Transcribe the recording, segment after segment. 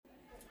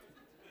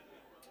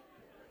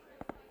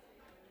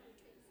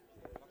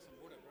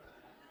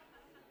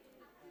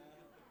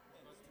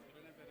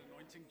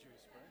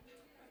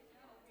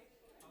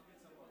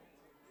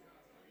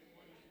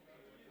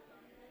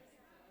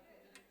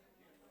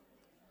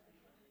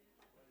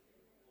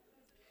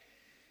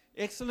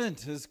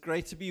Excellent. It's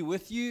great to be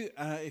with you.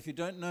 If you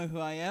don't know who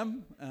I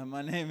am,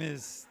 my name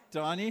is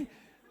Donnie.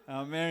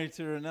 I'm married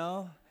to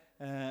Renelle.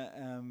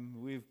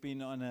 We've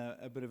been on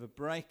a bit of a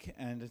break,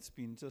 and it's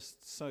been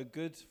just so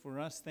good for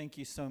us. Thank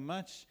you so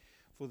much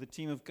for the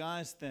team of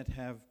guys that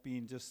have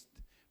been just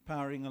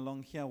powering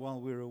along here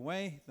while we're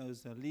away.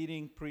 Those are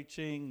leading,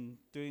 preaching,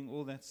 doing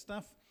all that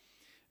stuff.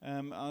 I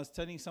was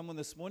telling someone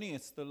this morning,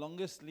 it's the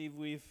longest leave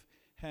we've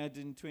had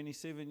in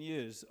 27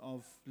 years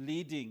of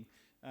leading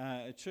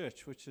a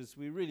church, which is,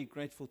 we're really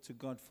grateful to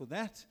God for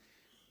that.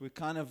 We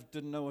kind of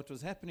didn't know what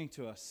was happening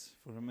to us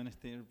for a minute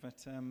there,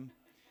 but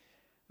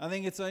I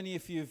think it's only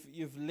if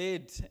you've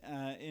led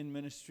in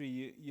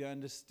ministry, you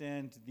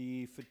understand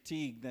the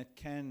fatigue that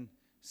can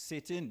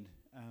set in.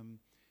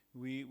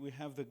 We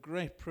have the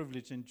great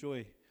privilege and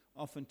joy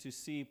often to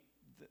see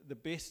the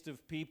best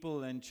of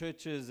people and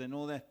churches and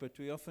all that, but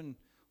we often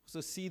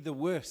also see the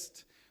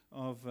worst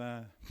of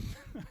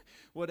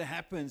what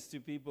happens to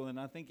people. And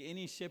I think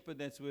any shepherd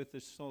that's worth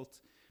his salt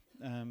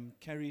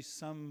carries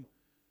some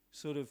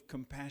sort of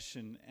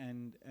compassion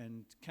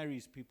and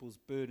carries people's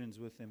burdens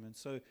with him. And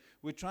so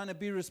we're trying to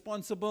be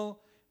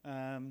responsible.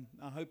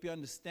 I hope you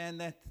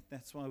understand that.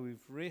 That's why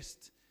we've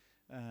rest.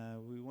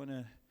 We want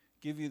to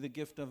give you the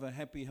gift of a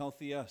happy,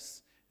 healthy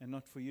us, and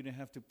not for you to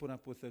have to put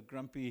up with a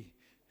grumpy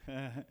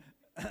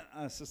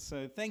us.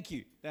 So thank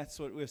you. That's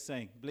what we're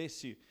saying.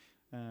 Bless you.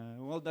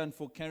 Well done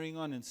for carrying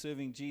on and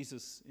serving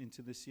Jesus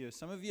into this year.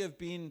 Some of you have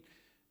been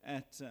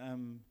at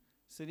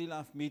City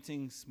Life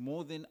meetings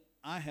more than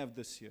I have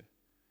this year.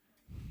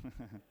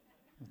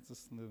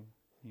 Just a little,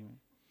 anyway.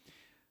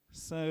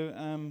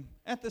 So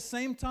at the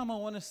same time, I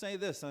want to say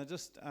this. I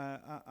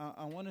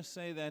want to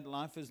say that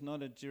life is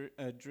not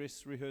a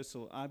dress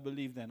rehearsal. I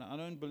believe that. I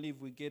don't believe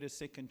we get a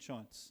second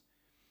chance.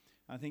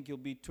 I think you'll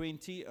be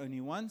 20 only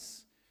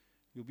once.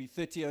 You'll be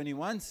 30 only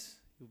once.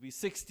 You'll be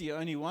 60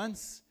 only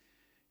once.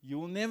 You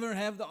will never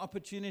have the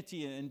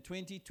opportunity in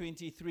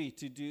 2023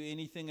 to do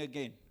anything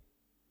again.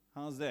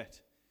 How's that?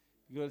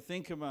 You got to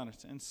think about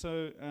it. And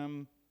so,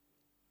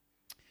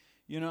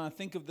 I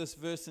think of this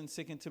verse in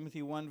 2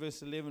 Timothy 1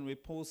 verse 11 where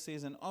Paul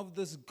says, "And of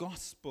this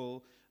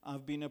gospel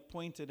I've been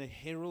appointed a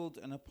herald,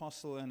 an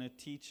apostle, and a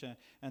teacher.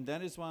 And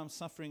that is why I'm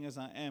suffering as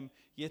I am.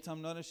 Yet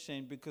I'm not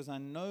ashamed, because I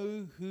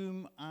know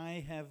whom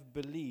I have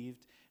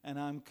believed, and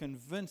I'm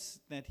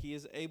convinced that he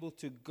is able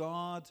to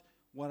guard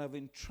what I've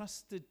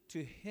entrusted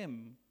to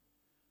him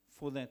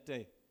for that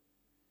day."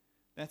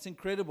 That's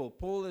incredible.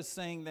 Paul is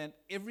saying that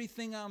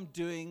everything I'm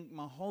doing,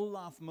 my whole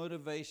life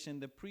motivation,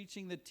 the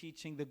preaching, the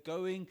teaching, the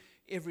going,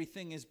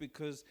 everything is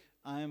because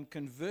I am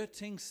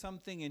converting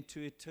something into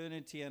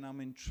eternity and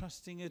I'm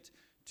entrusting it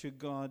to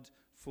God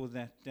for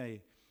that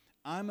day.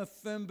 I'm a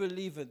firm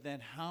believer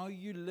that how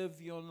you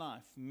live your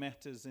life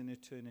matters in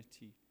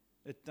eternity.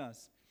 It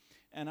does.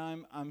 And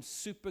I'm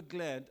super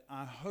glad.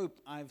 I hope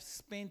I've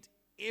spent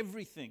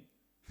everything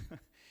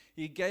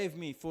He gave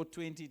me for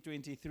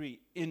 2023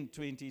 in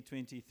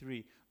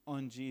 2023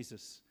 on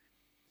Jesus.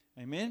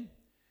 Amen?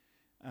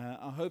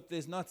 I hope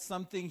there's not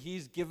something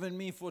He's given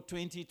me for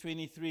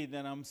 2023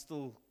 that I'm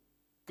still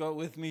got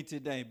with me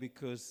today,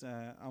 because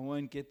I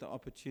won't get the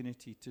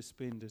opportunity to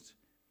spend it.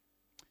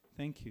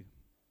 Thank you.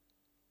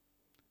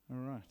 All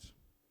right.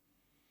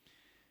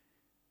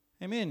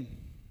 Amen.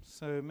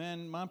 So,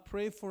 my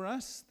prayer for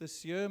us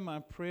this year, my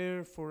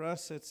prayer for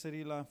us at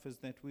City Life is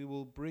that we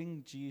will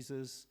bring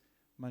Jesus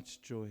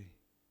much joy.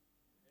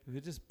 We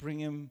just bring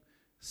him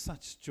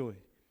such joy.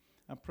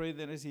 I pray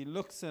that as he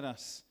looks at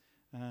us,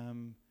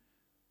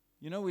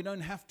 we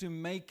don't have to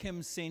make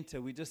him center.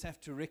 We just have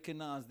to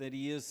recognize that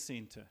he is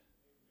center.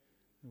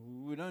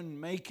 We don't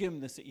make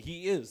him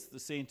he is the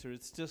center.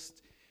 It's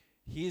just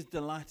he is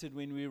delighted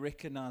when we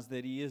recognize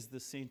that he is the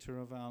center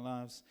of our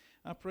lives.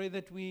 I pray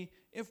that we,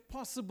 if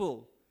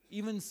possible,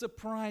 even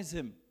surprise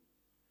him.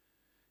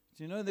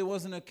 Do you know there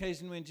was an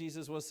occasion when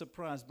Jesus was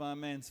surprised by a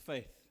man's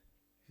faith?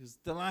 He was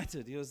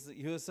delighted. He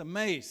was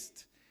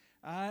amazed.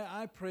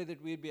 I pray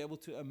that we'd be able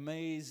to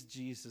amaze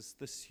Jesus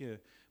this year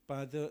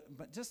by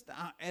just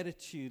our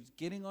attitude,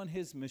 getting on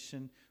his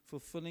mission,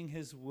 fulfilling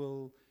his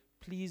will,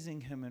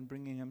 pleasing him and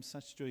bringing him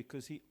such joy,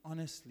 because he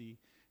honestly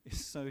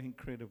is so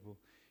incredible.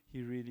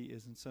 He really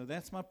is. And so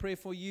that's my prayer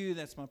for you.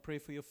 That's my prayer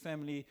for your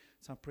family.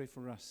 It's our prayer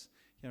for us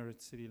here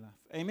at City Life.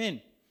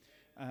 Amen.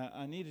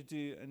 I need to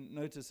do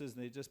notices.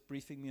 They're just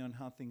briefing me on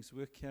how things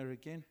work here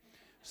again.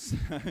 So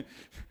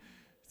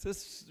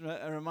just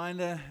a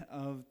reminder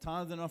of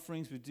tithes and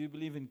offerings. We do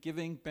believe in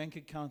giving. Bank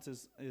account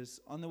is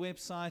on the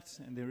website,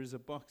 and there is a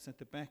box at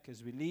the back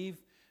as we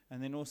leave.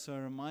 And then also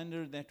a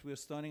reminder that we're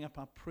starting up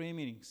our prayer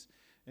meetings.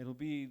 It'll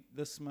be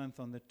this month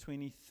on the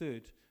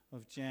 23rd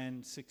of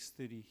Jan,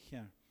 6:30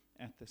 here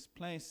at this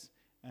place.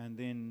 And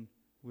then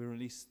we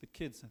release the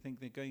kids. I think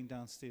they're going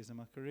downstairs. Am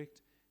I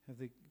correct?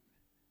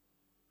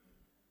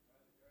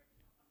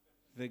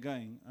 They're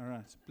going. All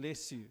right.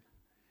 Bless you.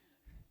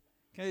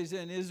 Okay, so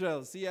in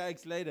Israel. See you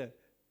later.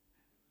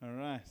 All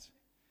right.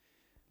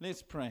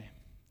 Let's pray.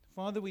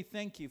 Father, we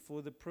thank you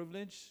for the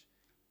privilege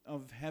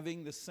of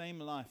having the same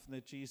life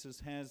that Jesus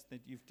has,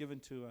 that you've given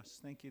to us.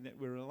 Thank you that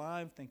we're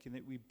alive. Thank you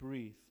that we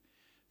breathe.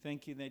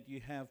 Thank you that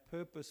you have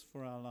purpose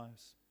for our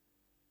lives.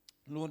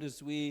 Lord,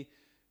 as we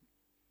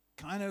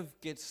kind of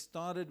get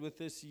started with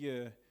this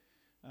year,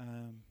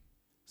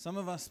 some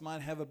of us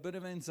might have a bit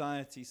of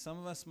anxiety. Some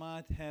of us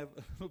might have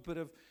a little bit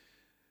of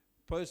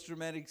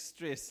post-traumatic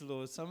stress,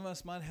 Lord. Some of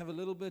us might have a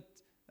little bit,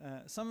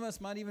 some of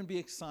us might even be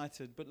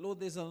excited. But Lord,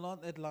 there's a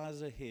lot that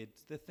lies ahead.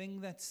 The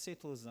thing that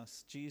settles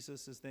us,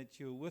 Jesus, is that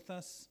you're with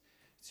us.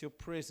 It's your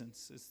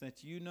presence. It's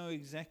that you know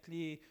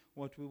exactly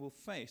what we will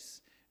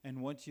face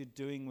and what you're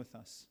doing with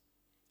us.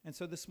 And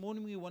so this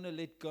morning we want to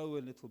let go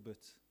a little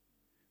bit.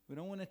 We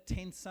don't want to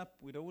tense up.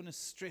 We don't want to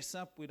stress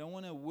up. We don't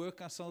want to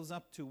work ourselves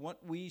up to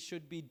what we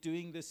should be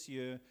doing this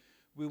year.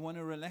 We want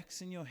to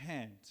relax in your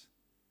hand.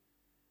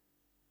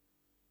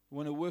 We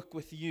want to work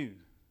with you.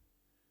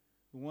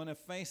 We want to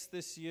face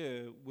this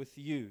year with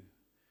you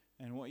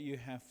and what you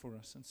have for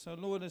us. And so,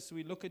 Lord, as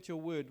we look at your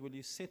word, will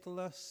you settle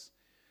us?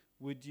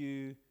 Would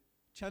you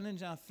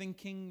challenge our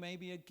thinking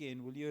maybe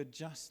again? Will you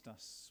adjust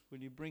us? Will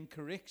you bring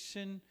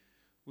correction?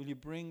 Will you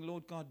bring,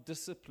 Lord God,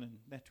 discipline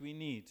that we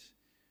need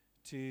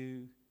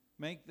to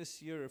make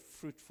this year a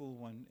fruitful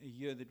one, a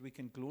year that we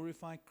can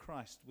glorify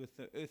Christ with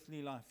the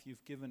earthly life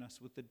you've given us,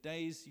 with the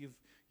days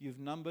you've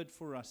numbered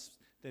for us,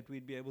 that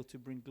we'd be able to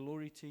bring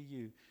glory to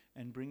you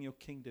and bring your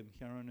kingdom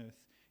here on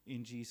earth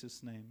in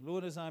Jesus' name.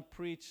 Lord, as I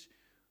preach,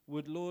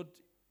 would, Lord,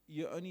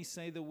 you only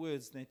say the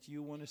words that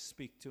you want to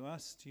speak to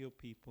us, to your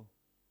people.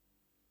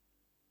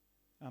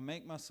 I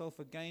make myself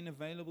again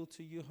available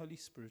to you, Holy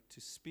Spirit,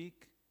 to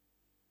speak,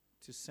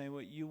 to say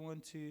what you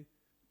want to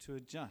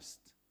adjust,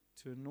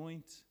 to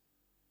anoint,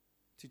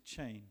 to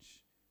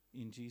change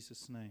in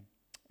Jesus' name.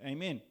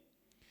 Amen.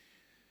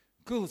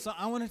 Cool. So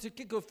I wanted to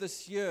kick off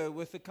this year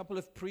with a couple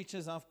of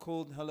preachers I've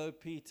called Hello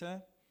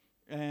Peter.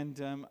 And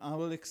I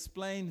will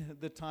explain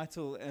the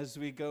title as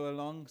we go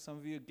along. Some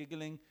of you are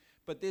giggling.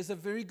 But there's a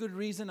very good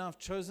reason I've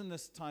chosen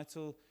this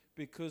title,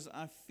 because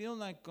I feel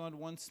like God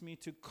wants me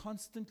to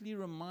constantly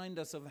remind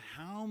us of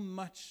how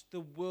much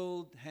the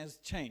world has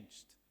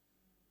changed.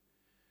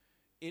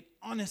 It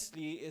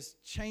honestly is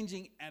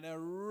changing at a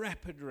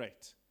rapid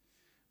rate.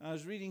 I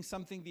was reading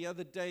something the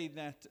other day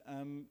that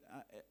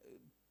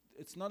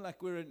it's not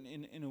like we're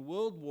in a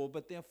world war,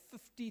 but there are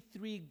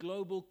 53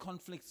 global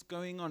conflicts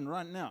going on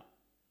right now.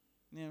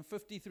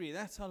 53.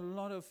 That's a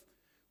lot of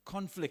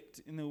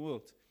conflict in the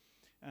world.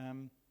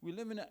 We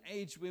live in an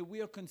age where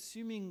we are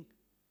consuming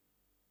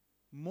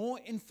more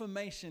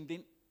information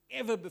than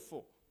ever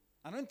before.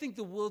 I don't think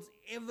the world's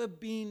ever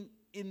been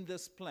in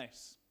this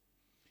place.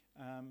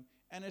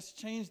 And it's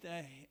changed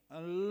a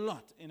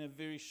lot in a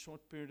very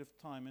short period of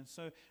time. And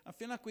so I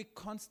feel like we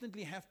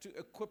constantly have to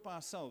equip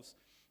ourselves.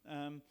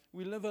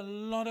 We live a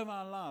lot of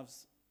our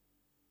lives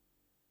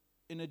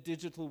in a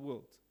digital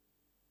world.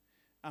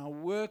 Our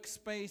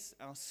workspace,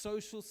 our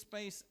social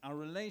space, our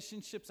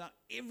relationships,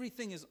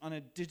 everything is on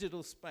a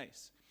digital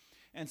space.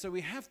 And so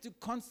we have to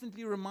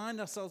constantly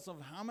remind ourselves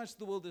of how much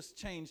the world has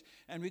changed.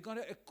 And we've got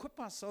to equip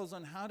ourselves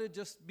on how to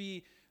just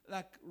be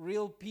like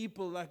real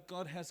people, like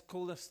God has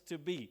called us to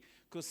be.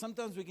 Because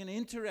sometimes we can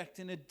interact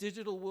in a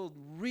digital world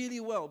really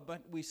well,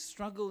 but we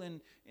struggle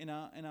in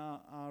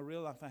our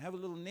real life. I have a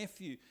little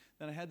nephew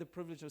that I had the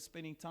privilege of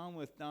spending time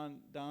with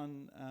down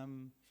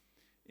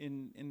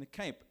in the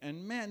Cape.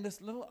 And man, this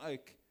little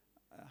oak,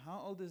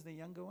 how old is the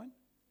younger one?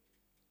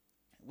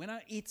 When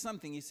I eat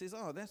something, he says,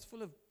 "Oh, that's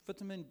full of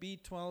vitamin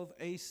B12,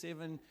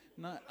 A7.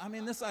 No, I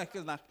mean, this oak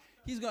is like,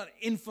 he's got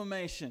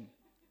information,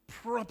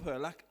 proper.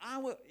 Like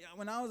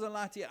when I was a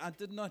latte, I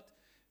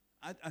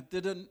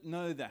didn't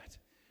know that.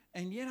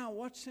 And yet I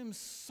watched him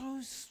so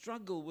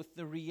struggle with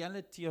the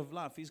reality of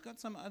life. He's got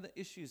some other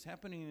issues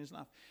happening in his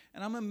life.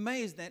 And I'm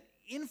amazed that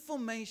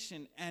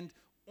information and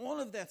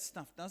all of that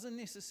stuff doesn't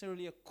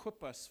necessarily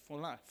equip us for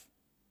life.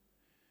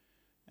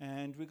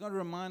 And we've got to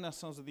remind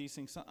ourselves of these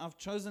things. So I've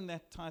chosen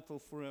that title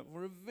for a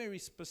very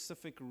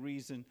specific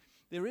reason.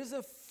 There is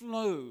a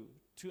flow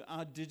to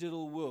our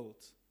digital world.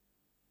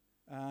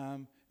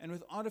 And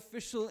with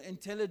artificial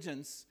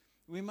intelligence,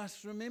 we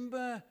must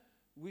remember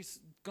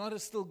God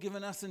has still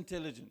given us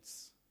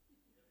intelligence.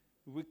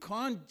 We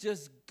can't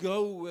just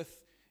go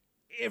with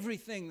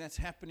everything that's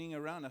happening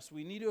around us.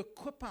 We need to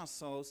equip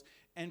ourselves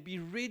and be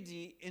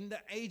ready in the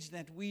age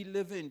that we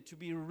live in to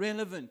be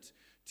relevant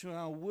to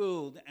our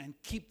world and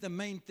keep the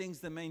main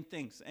things.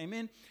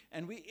 Amen?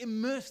 And we're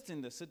immersed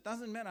in this. It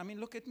doesn't matter. I mean,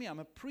 look at me. I'm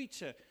a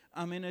preacher.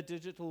 I'm in a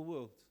digital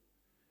world.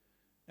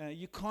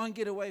 You can't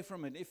get away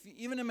from it.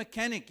 Even a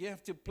mechanic, you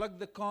have to plug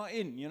the car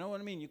in. You know what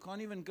I mean? You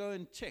can't even go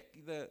and check.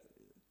 The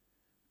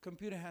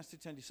computer has to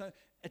tell you. So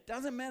it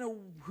doesn't matter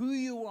who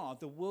you are.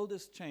 The world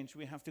has changed.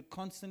 We have to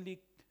constantly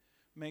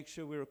make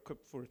sure we're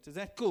equipped for it. Is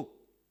that cool?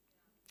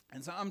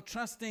 And so I'm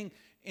trusting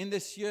in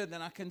this year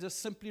that I can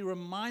just simply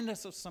remind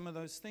us of some of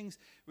those things.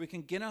 We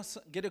can get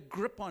a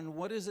grip on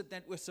what is it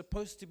that we're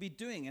supposed to be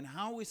doing and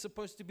how we're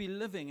supposed to be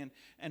living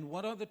and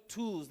what are the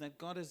tools that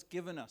God has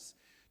given us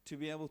to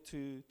be able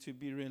to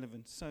be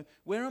relevant. So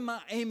where am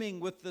I aiming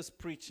with this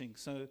preaching?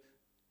 So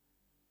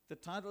the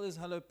title is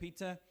Hello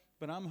Peter,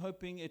 but I'm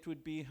hoping it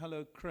would be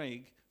Hello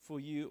Craig for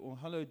you, or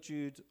Hello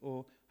Jude,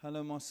 or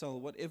Hello Marcel,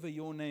 whatever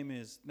your name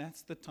is.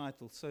 That's the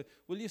title. So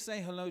will you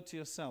say hello to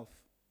yourself?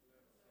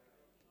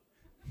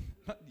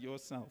 Not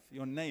yourself,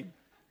 your name.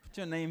 Put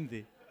your name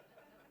there.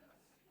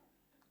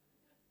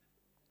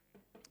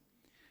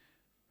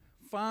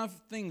 5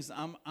 things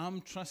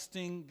I'm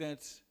trusting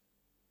that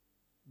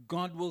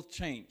God will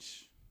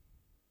change.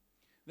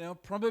 They are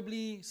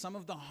probably some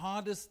of the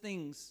hardest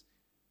things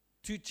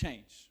to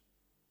change.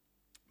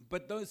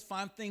 But those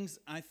 5 things,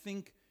 I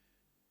think,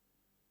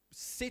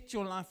 set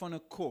your life on a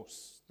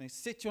course. They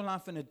set your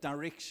life in a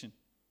direction.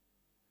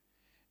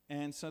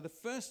 And so the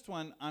first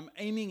one I'm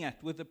aiming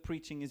at with the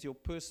preaching is your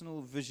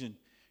personal vision.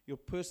 Your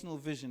personal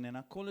vision. And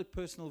I call it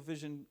personal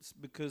vision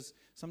because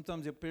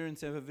sometimes your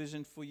parents have a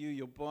vision for you,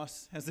 your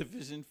boss has a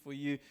vision for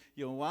you,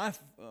 your wife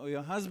or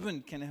your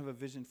husband can have a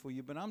vision for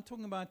you. But I'm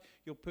talking about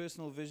your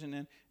personal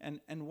vision.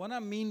 And what I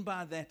mean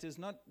by that is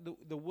not,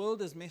 the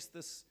world has messed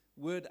this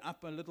word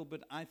up a little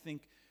bit, I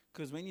think,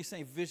 because when you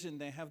say vision,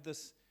 they have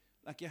this,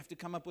 like you have to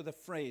come up with a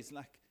phrase,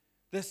 like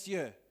this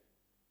year,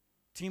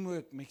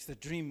 teamwork makes the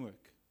dream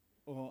work.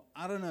 Or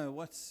I don't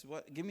know,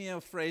 give me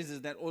a phrases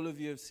that all of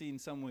you have seen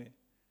somewhere.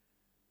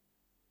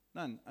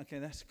 None. Okay,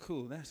 that's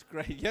cool. That's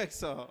great.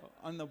 Yes,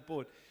 on the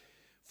board.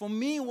 For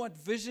me, what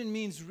vision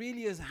means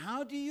really is,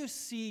 how do you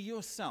see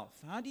yourself?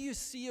 How do you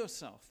see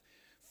yourself?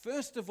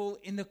 First of all,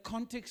 in the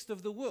context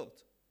of the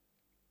world.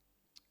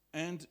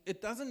 And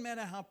it doesn't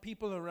matter how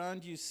people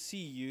around you see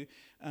you.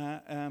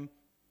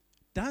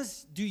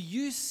 Do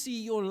you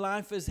see your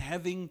life as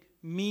having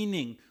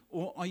meaning?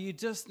 Or are you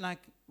just like,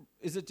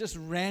 is it just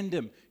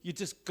random? You're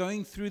just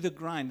going through the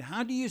grind.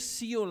 How do you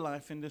see your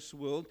life in this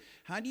world?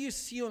 How do you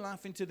see your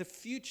life into the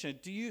future?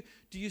 Do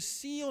you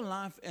see your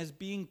life as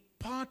being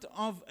part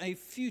of a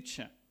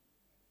future?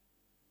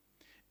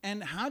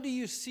 And how do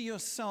you see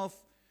yourself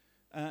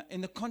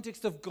in the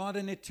context of God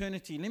and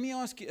eternity? Let me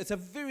ask you, it's a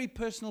very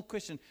personal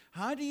question.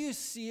 How do you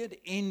see it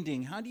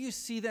ending? How do you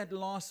see that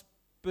last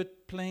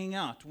bit playing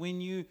out when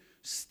you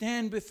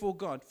stand before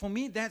God? For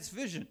me, that's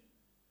vision.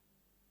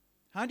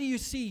 How do you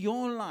see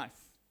your life,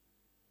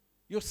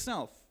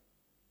 yourself,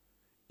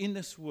 in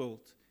this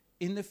world,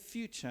 in the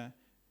future,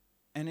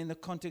 and in the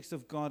context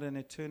of God and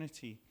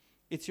eternity?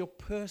 It's your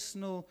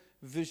personal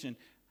vision.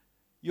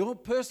 Your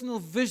personal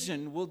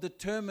vision will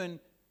determine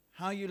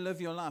how you live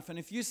your life. And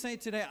if you say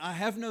today, I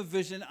have no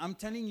vision, I'm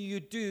telling you, you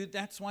do.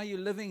 That's why you're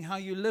living how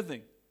you're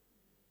living.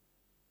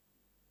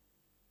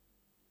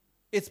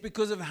 It's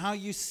because of how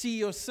you see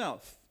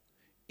yourself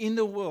in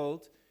the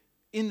world,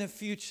 in the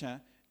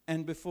future,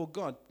 and before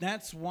God.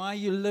 That's why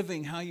you're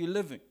living how you're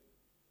living.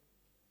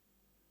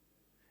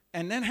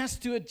 And that has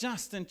to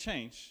adjust and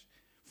change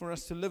for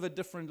us to live a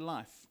different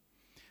life.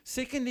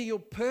 Secondly, your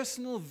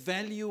personal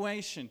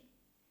valuation.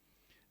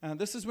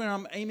 This is where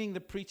I'm aiming the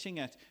preaching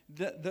at.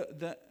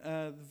 The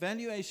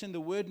valuation,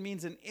 the word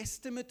means an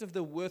estimate of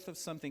the worth of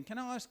something. Can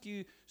I ask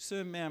you,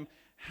 sir, ma'am,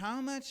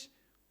 how much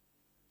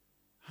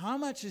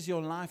is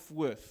your life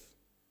worth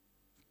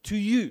to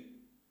you?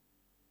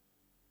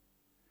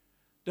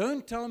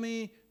 Don't tell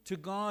me to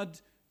God,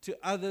 to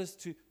others,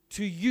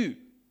 to you.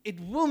 It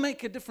will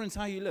make a difference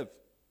how you live.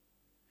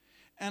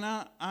 And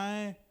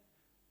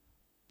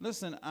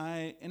listen,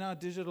 in our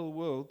digital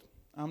world,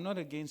 I'm not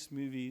against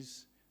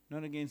movies,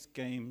 not against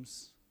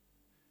games.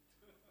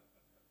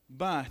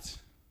 But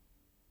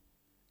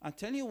I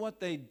tell you what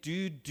they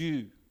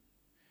do.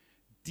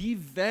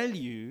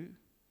 Devalue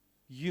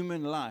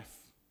human life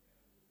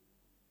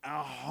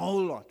a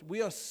whole lot.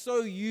 We are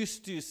so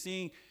used to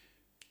seeing,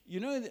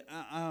 let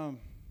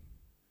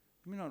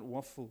me not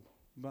waffle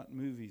about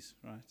movies,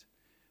 right?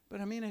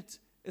 But I mean,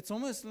 it's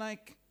almost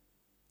like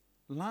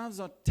lives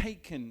are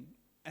taken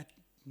at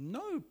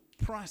no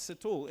price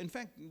at all. In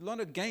fact, a lot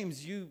of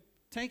games, you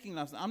taking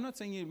lives. I'm not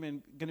saying you're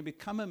going to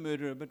become a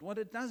murderer, but what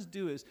it does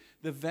do is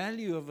the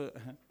value of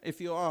if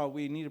you are,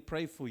 we need to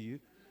pray for you.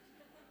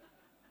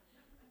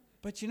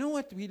 But you know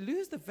what? We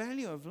lose the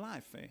value of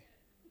life, eh?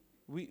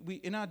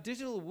 We in our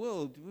digital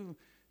world,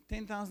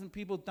 10,000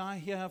 people die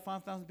here,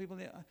 5,000 people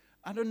there.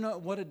 I don't know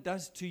what it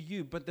does to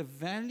you, but the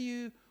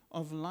value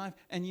of life,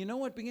 and you know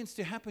what begins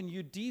to happen?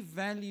 You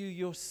devalue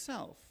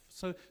yourself.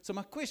 So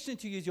my question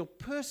to you is your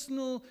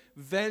personal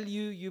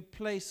value you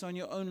place on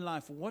your own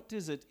life. What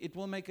is it? It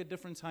will make a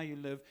difference how you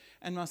live.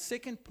 And my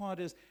second part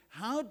is,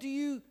 how do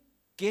you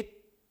get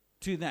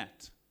to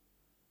that?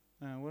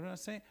 What did I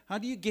say? How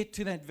do you get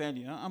to that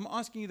value? I'm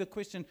asking you the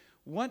question,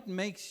 what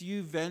makes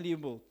you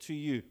valuable to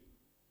you?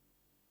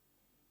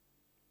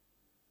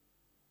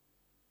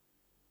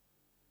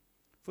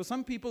 For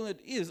some people,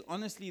 it is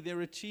honestly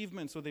their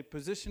achievements or their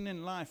position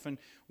in life and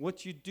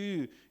what you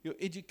do, your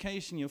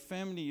education, your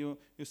family, your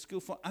school.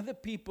 For other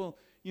people,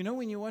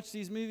 when you watch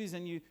these movies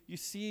and you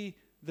see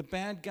the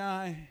bad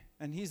guy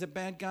and he's a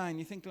bad guy and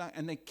you think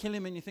and they kill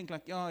him and you think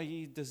oh,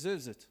 he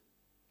deserves it.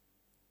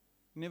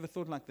 You never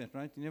thought like that,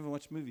 right? You never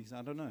watch movies.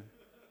 I don't know.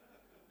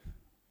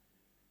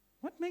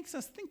 What makes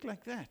us think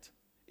like that?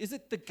 Is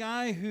it the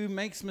guy who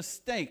makes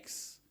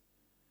mistakes,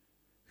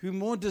 who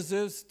more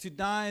deserves to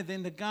die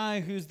than the guy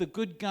who's the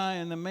good guy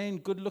and the main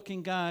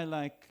good-looking guy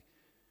like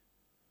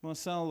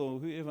Marcel or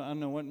whoever. I don't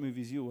know what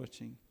movies you're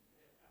watching.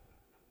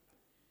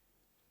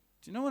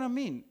 Do you know what I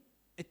mean?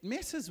 It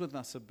messes with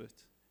us a bit.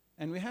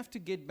 And we have to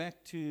get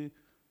back to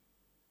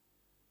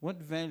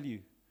what value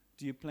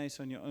do you place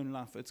on your own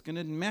life? It's going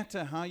to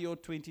matter how your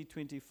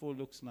 2024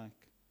 looks like.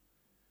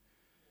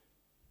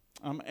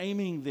 I'm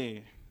aiming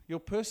there. Your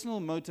personal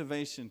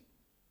motivation.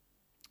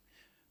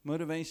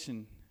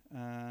 Motivation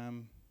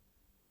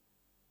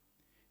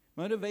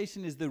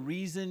is the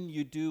reason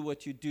you do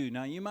what you do.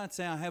 Now, you might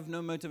say, I have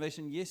no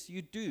motivation. Yes,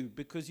 you do,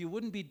 because you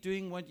wouldn't be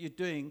doing what you're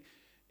doing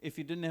if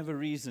you didn't have a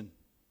reason.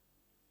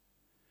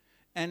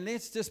 And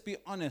let's just be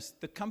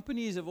honest. The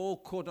companies have all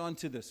caught on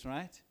to this,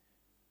 right?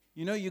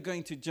 You know you're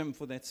going to gym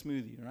for that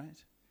smoothie, right?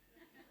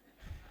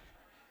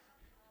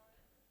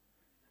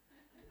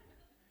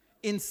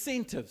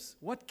 Incentives.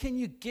 What can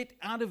you get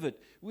out of it?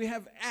 We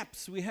have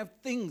apps. We have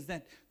things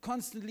that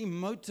constantly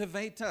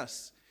motivate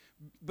us.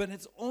 But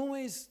it's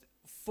always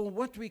for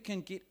what we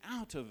can get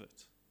out of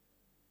it.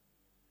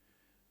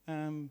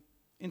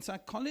 In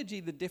psychology,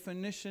 the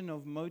definition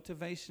of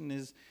motivation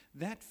is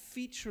that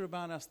feature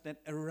about us that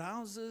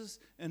arouses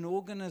an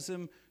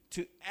organism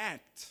to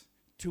act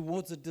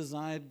towards a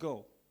desired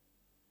goal.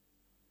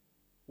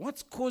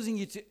 What's causing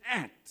you to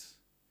act?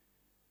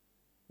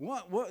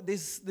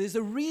 There's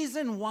a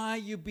reason why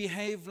you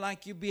behave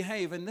like you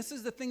behave. And this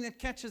is the thing that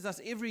catches us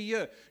every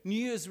year. New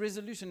Year's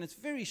resolution. It's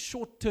very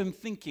short-term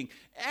thinking.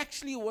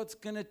 Actually, what's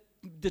going to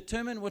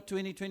determine what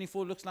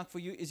 2024 looks like for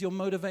you is your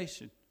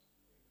motivation.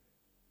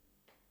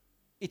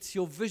 It's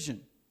your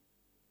vision.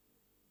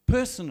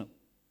 Personal.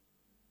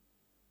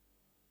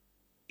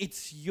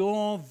 It's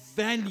your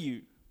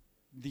value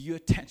that you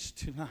attach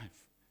to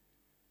life.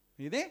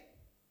 Are you there?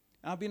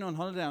 I've been on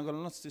holiday. I've got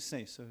lots to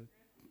say, so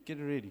get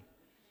ready.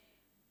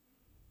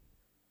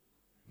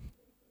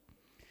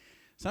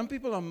 Some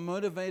people are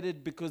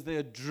motivated because they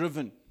are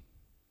driven.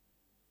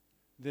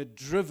 They're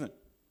driven.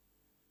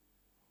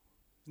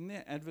 Isn't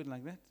there an advert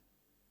like that?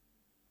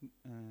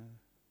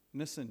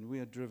 Nissan, we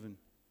are driven.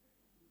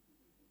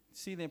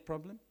 See their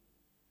problem?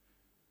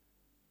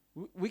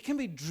 We can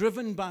be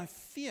driven by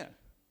fear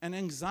and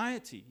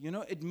anxiety. You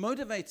know, it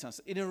motivates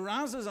us. It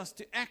arouses us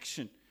to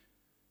action.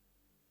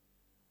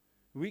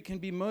 We can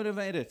be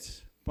motivated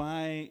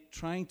by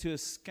trying to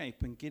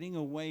escape and getting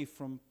away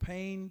from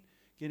pain,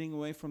 getting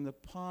away from the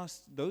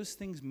past. Those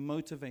things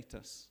motivate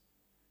us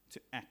to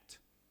act.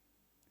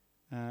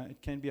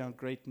 It can be our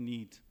great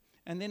need.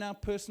 And then our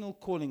personal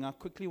calling. I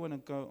quickly want to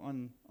go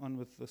on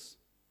with this.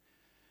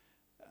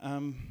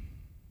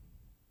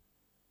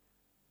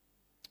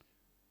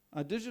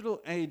 Our digital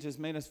age has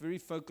made us very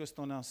focused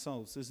on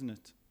ourselves, isn't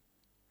it?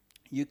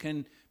 You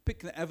can pick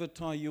the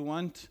avatar you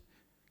want,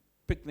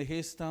 pick the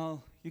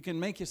hairstyle. You can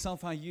make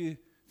yourself how you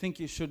think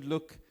you should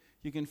look.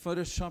 You can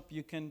Photoshop.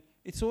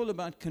 It's all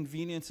about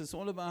convenience. It's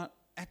all about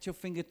at your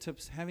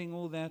fingertips, having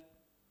all that.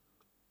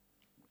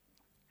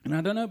 And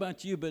I don't know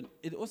about you, but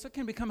it also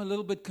can become a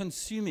little bit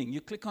consuming.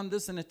 You click on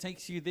this and it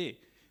takes you there.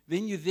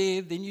 Then you're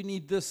there, then you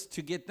need this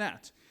to get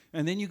that.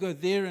 And then you go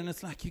there and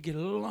it's like you get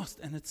lost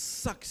and it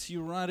sucks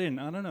you right in.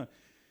 I don't know.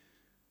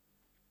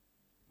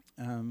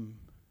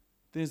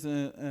 There's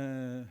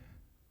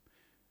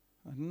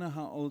I don't know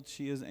how old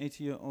she is,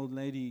 80-year-old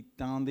lady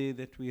down there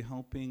that we're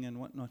helping and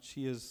whatnot.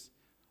 She is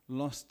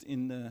lost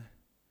in the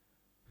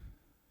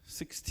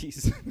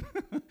 60s.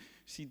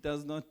 She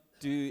does not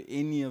do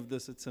any of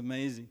this. It's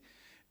amazing.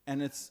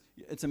 And it's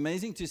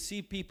amazing to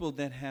see people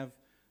that have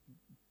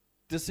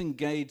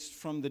disengaged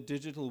from the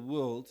digital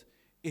world.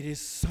 It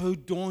is so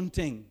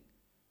daunting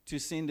to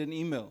send an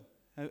email.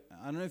 I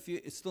don't know if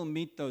you still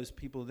meet those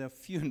people. They're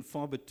few and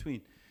far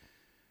between.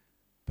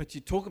 But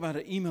you talk about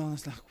an email and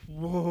it's like,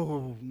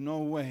 whoa, no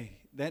way.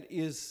 That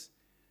is,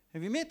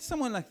 have you met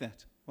someone like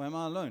that? Or am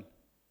I alone?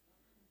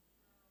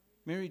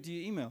 Mary, do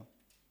you email?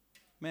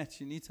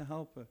 Matt, you need to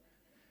help her.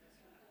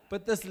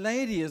 But this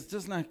lady is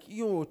just like,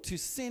 to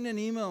send an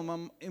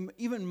email,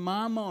 even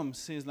my mom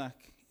says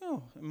like,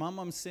 my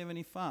mom's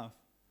 75.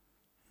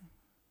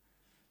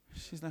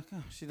 She's like,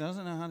 she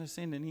doesn't know how to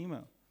send an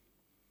email.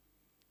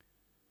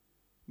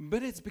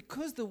 But it's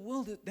because the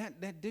world,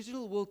 that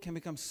digital world can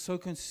become so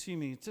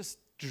consuming. It just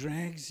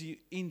drags you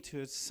into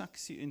it,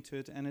 sucks you into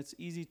it, and it's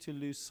easy to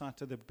lose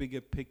sight of the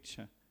bigger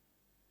picture.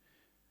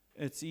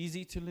 It's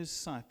easy to lose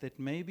sight that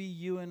maybe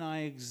you and I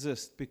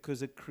exist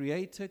because a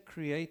creator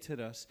created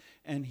us,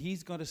 and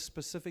he's got a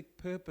specific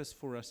purpose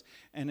for us.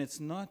 And it's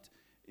not,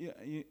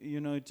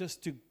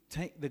 just to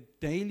take the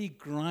daily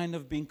grind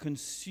of being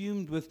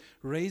consumed with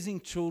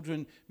raising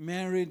children,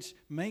 marriage,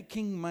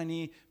 making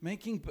money,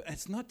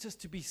 it's not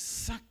just to be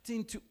sucked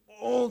into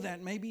all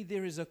that. Maybe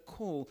there is a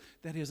call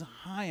that is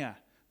higher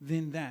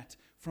than that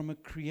from a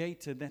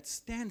creator that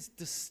stands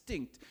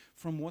distinct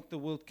from what the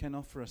world can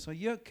offer us. Are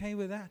you okay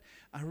with that?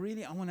 I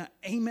want to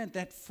aim at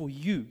that for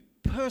you.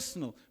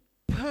 Personal.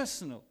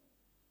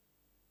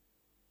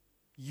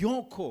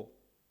 Your call.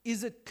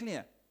 Is it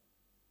clear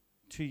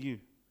to you?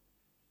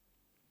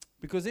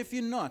 Because if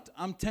you're not,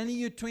 I'm telling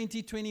you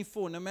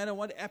 2024, no matter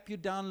what app you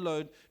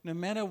download, no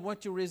matter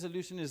what your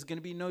resolution is, going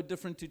to be no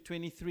different to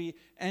 23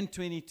 and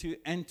 22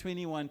 and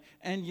 21.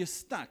 And you're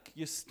stuck.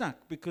 You're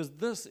stuck because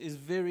this is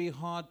very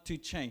hard to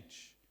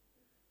change.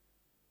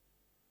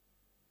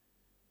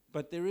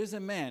 But there is a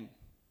man.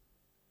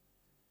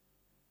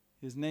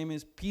 His name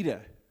is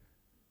Peter.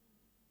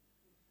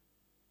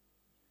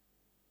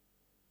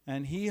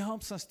 And he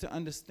helps us to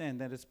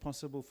understand that it's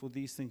possible for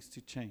these things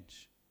to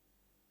change.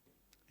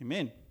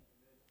 Amen.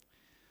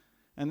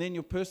 And then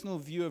your personal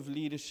view of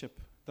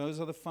leadership. Those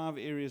are the 5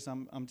 areas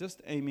I'm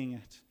just aiming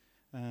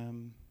at.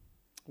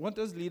 What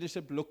does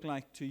leadership look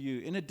like to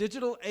you? In a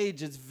digital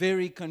age, it's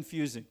very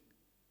confusing.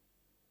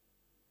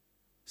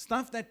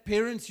 Stuff that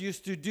parents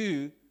used to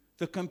do,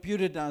 the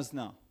computer does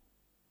now.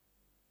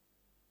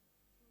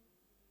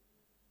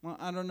 Well,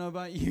 I don't know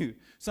about you.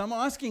 So I'm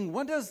asking,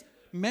 what does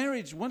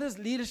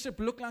leadership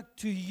look like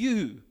to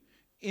you?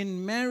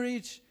 In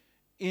marriage,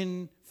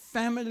 in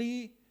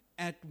family,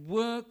 at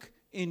work,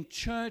 in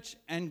church,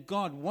 and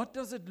God. What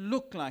does it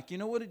look like? You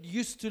know what it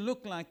used to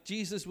look like?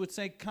 Jesus would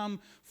say, come,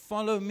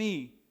 follow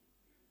me.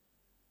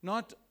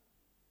 Not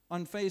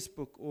on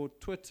Facebook or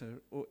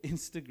Twitter or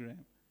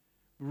Instagram.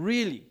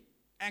 Really,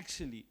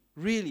 actually,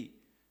 really,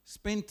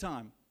 spend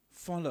time,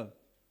 follow,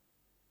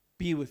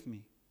 be with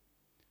me.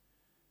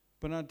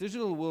 But our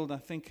digital world, I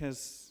think,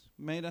 has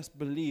made us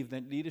believe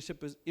that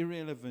leadership is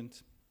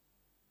irrelevant.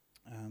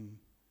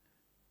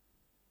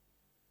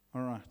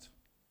 All right.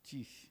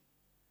 Geez.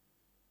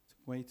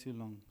 Way too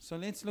long. So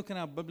let's look at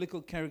our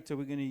biblical character.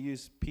 We're going to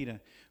use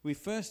Peter. We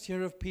first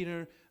hear of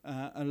Peter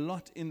a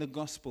lot in the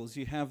Gospels.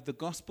 You have the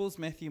Gospels,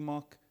 Matthew,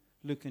 Mark,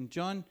 Luke, and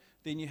John.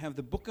 Then you have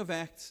the book of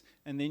Acts.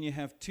 And then you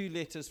have 2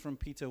 letters from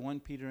Peter,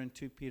 1 Peter and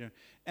 2 Peter.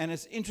 And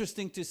it's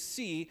interesting to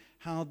see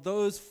how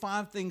those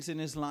 5 things in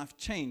his life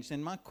changed.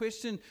 And my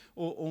question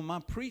or my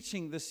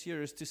preaching this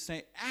year is to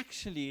say,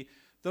 actually,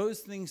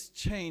 those things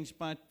changed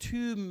by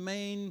 2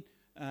 main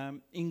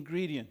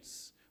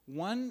ingredients.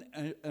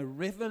 1, a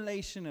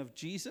revelation of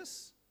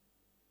Jesus.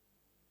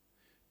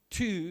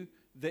 2,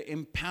 the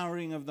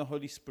empowering of the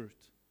Holy Spirit.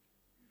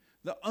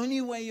 The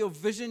only way your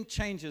vision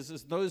changes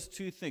is those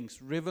 2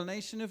 things.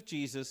 Revelation of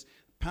Jesus,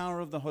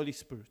 power of the Holy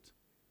Spirit.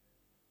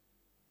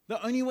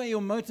 The only way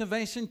your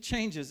motivation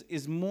changes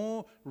is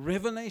more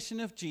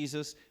revelation of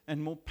Jesus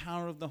and more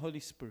power of the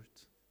Holy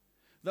Spirit.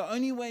 The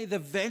only way the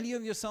value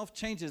of yourself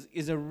changes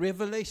is a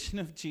revelation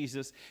of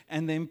Jesus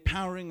and the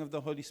empowering of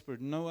the Holy Spirit.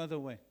 No other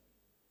way.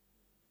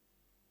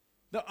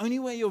 The only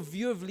way your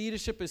view of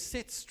leadership is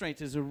set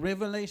straight is a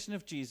revelation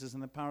of Jesus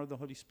and the power of the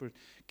Holy Spirit.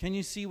 Can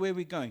you see where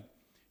we're going?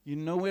 You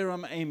know where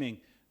I'm aiming.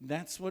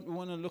 That's what we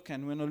want to look at.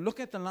 We want to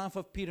look at the life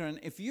of Peter. And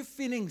if you're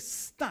feeling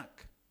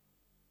stuck,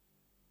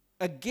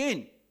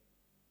 again,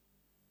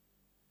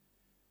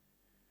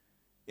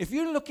 if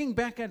you're looking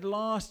back at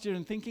last year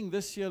and thinking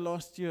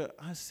last year,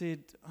 I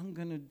said, I'm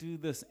going to do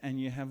this, and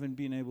you haven't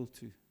been able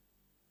to.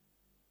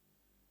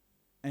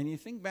 And you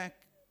think back,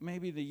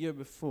 maybe the year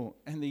before,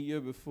 and the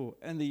year before,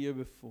 and the year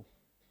before.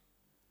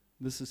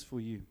 This is for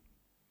you.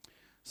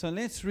 So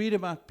let's read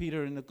about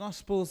Peter in the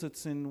Gospels.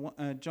 It's in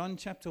John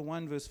chapter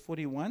 1, verse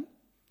 41.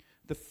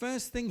 The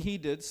first thing he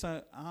did,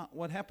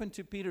 what happened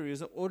to Peter, he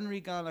was an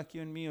ordinary guy like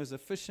you and me. He was a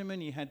fisherman.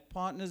 He had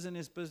partners in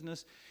his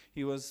business.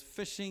 He was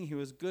fishing. He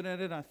was good at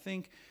it, I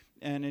think.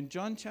 And in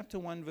John chapter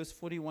 1, verse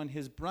 41,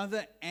 his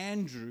brother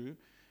Andrew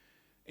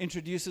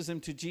introduces him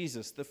to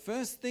Jesus. The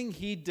first thing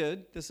he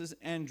did, this is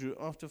Andrew,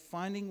 after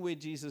finding where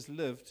Jesus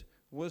lived,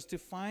 was to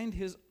find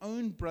his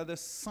own brother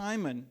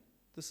Simon.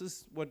 This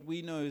is what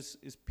we know is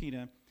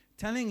Peter,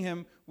 telling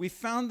him, we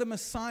found the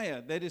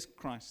Messiah, that is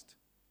Christ.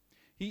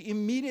 He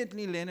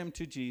immediately led him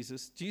to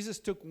Jesus. Jesus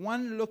took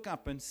one look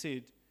up and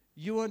said,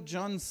 you are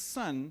John's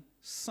son,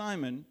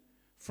 Simon.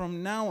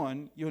 From now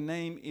on, your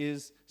name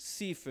is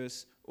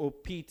Cephas, or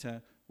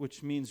Peter,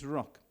 which means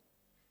rock.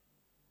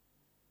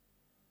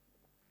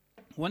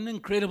 What an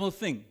incredible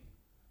thing.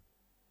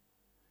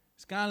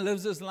 This guy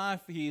lives his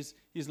life. He's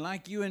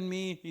like you and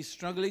me. He's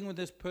struggling with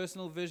his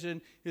personal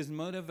vision, his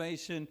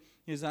motivation,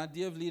 his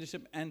idea of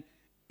leadership. And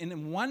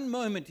in one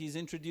moment, he's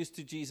introduced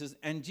to Jesus.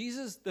 And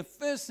Jesus, the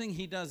first thing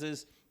he does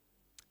is,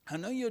 I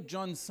know you're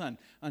John's son.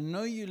 I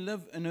know you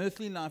live an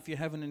earthly life. You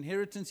have an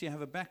inheritance. You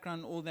have a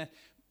background, all that.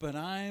 But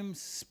I'm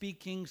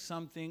speaking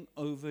something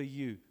over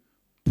you.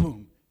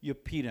 Boom. You're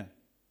Peter.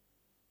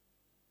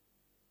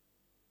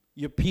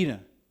 You're Peter.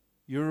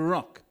 You're a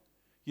rock.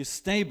 You're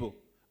stable.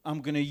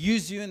 I'm going to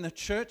use you in the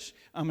church.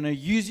 I'm going to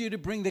use you to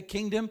bring the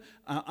kingdom.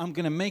 I'm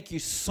going to make you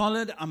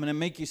solid. I'm going to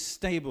make you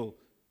stable.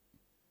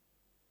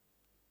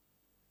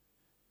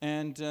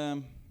 And,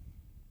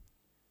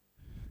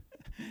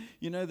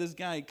 you know, this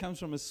guy, he comes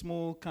from a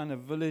small kind of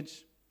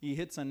village. He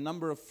hits a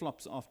number of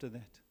flops after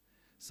that.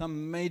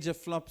 Some major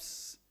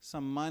flops,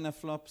 some minor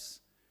flops.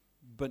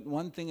 But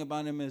one thing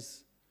about him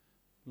is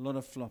a lot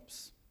of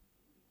flops.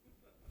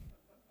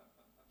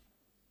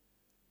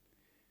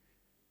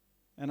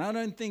 And I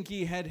don't think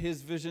he had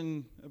his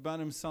vision about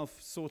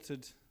himself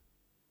sorted.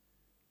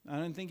 I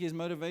don't think his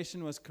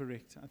motivation was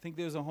correct. I think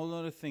there was a whole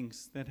lot of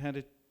things that had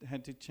to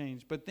had to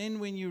change. But then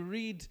when you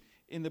read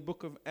in the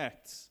book of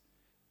Acts,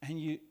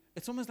 and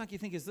it's almost like you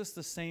think, is this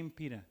the same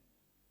Peter?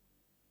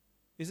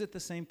 Is it the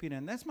same Peter?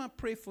 And that's my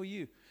prayer for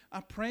you.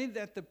 I pray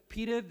that the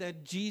Peter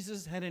that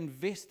Jesus had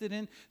invested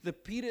in, the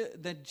Peter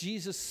that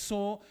Jesus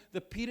saw,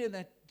 the Peter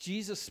that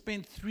Jesus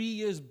spent 3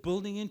 years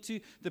building into,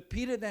 the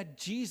Peter that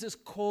Jesus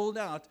called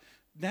out,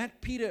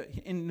 that Peter,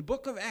 in the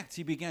book of Acts,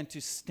 he began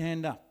to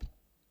stand up.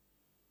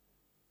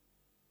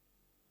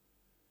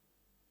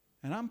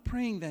 And I'm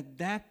praying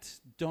that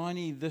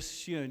Donnie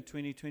this year in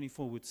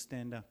 2024 would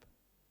stand up.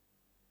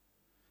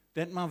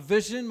 That my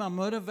vision, my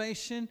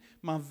motivation,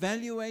 my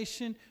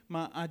valuation,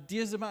 my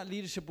ideas about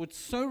leadership would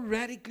so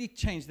radically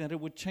change that it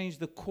would change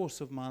the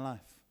course of my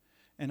life.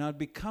 And I'd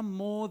become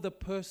more the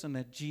person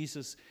that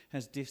Jesus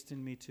has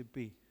destined me to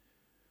be.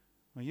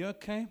 Are you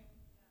okay?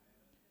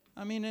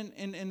 I mean,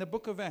 in the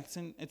book of Acts,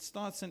 and it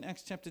starts in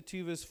Acts chapter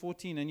 2, verse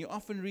 14, and you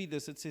often read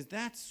this. It says,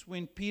 that's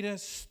when Peter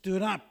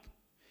stood up,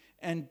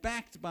 and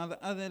backed by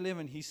the other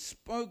 11, he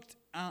spoke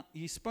out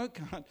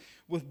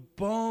with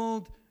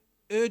bold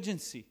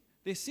urgency.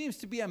 There seems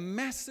to be a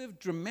massive,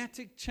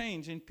 dramatic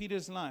change in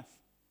Peter's life.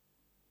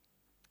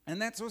 And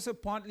that's also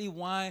partly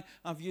why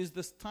I've used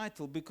this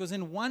title, because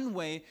in one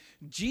way,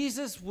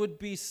 Jesus would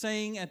be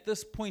saying at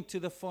this point to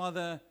the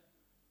Father,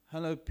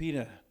 hello,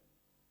 Peter.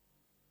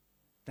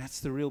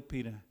 That's the real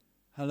Peter.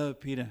 Hello,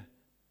 Peter.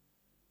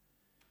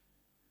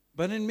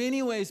 But in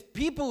many ways,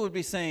 people would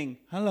be saying,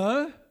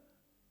 hello.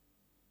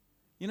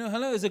 You know,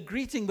 hello is a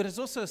greeting, but it's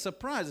also a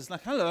surprise. It's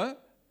like, hello.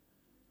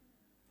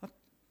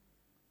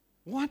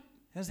 What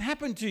has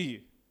happened to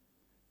you?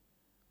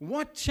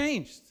 What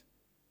changed?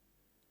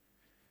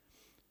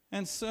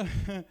 And so,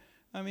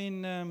 I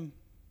mean,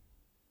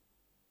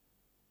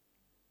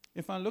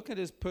 if I look at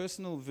his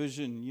personal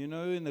vision, you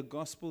know, in the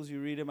Gospels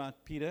you read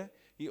about Peter,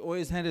 he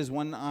always had his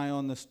one eye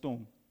on the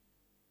storm.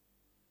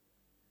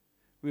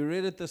 We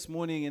read it this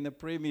morning in the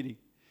prayer meeting.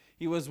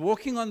 He was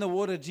walking on the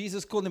water,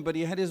 Jesus called him, but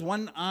he had his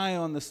one eye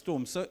on the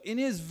storm. So in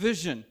his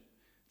vision,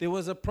 there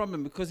was a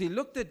problem because he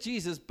looked at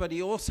Jesus, but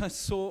he also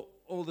saw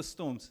all the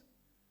storms.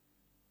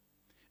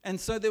 And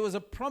so there was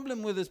a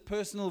problem with his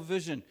personal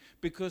vision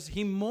because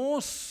he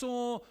more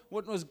saw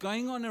what was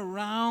going on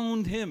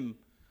around him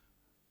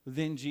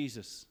than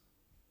Jesus.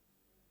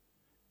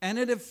 And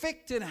it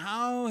affected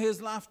how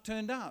his life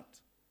turned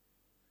out.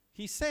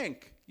 He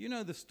sank. You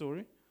know the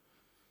story.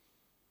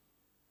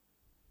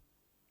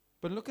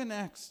 But look in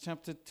Acts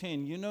chapter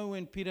 10. You know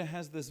when Peter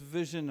has this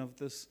vision of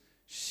this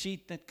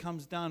sheet that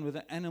comes down with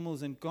the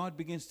animals, and God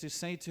begins to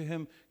say to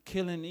him,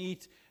 kill and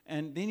eat.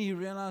 And then he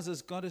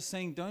realizes God is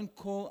saying, don't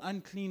call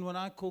unclean what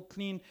I call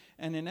clean.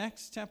 And in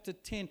Acts chapter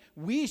 10,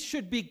 we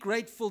should be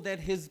grateful that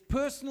his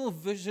personal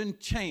vision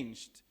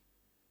changed,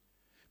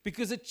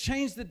 because it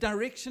changed the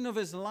direction of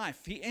his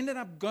life. He ended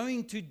up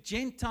going to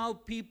Gentile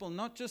people,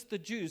 not just the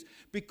Jews,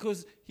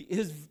 because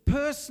his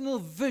personal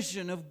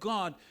vision of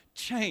God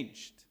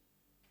changed.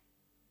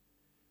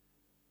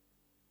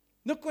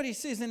 Look what he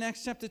says in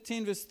Acts chapter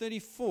 10, verse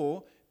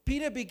 34.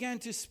 Peter began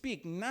to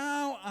speak.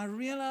 Now I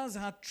realize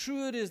how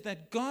true it is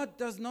that God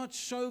does not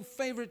show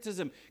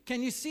favoritism.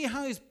 Can you see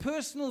how his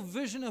personal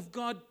vision of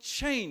God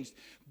changed?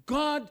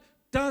 God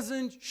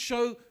doesn't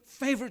show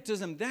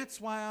favoritism.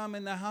 That's why I'm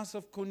in the house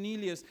of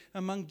Cornelius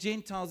among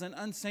Gentiles and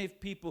unsaved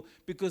people,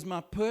 because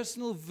my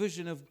personal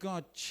vision of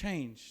God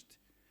changed,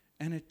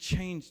 and it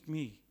changed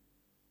me.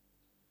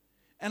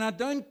 And I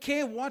don't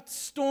care what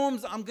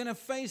storms I'm going to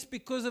face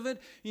because of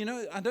it. You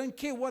know, I don't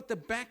care what the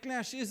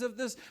backlash is of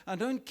this. I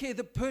don't care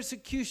the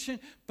persecution.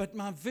 But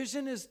my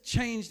vision has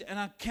changed, and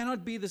I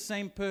cannot be the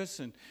same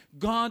person.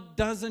 God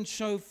doesn't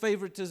show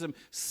favoritism.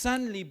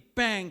 Suddenly,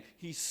 bang,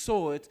 he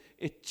saw it.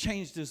 It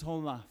changed his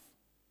whole life.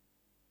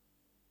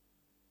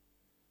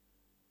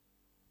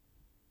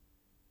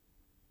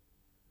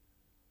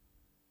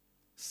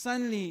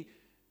 Suddenly,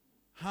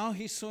 how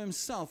he saw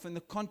himself in the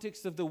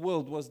context of the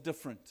world was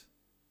different.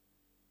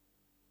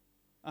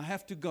 I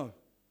have to go.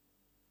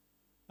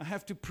 I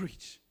have to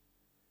preach.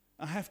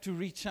 I have to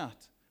reach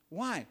out.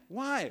 Why?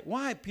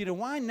 Why, Peter?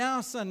 Why now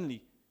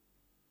suddenly?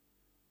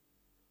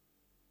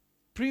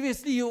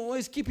 Previously, you're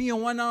always keeping your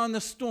one eye on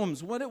the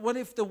storms. What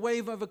if the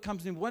wave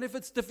overcomes me? What if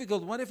it's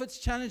difficult? What if it's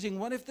challenging?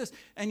 What if this?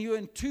 And you're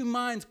in two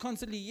minds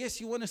constantly.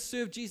 Yes, you want to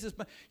serve Jesus,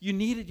 but you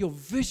needed your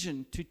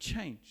vision to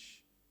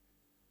change.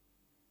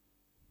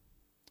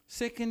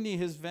 Secondly,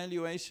 his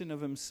valuation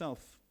of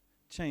himself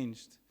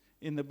changed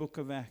in the book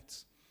of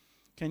Acts.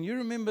 Can you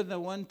remember the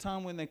one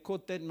time when they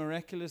caught that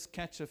miraculous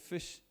catch of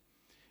fish?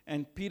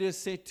 And Peter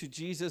said to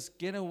Jesus,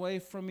 get away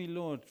from me,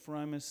 Lord, for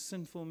I'm a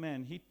sinful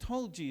man. He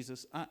told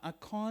Jesus, I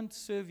can't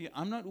serve you.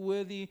 I'm not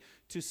worthy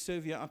to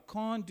serve you. I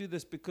can't do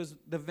this, because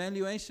the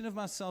valuation of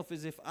myself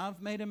is if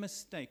I've made a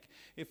mistake,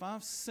 if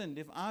I've sinned,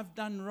 if I've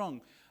done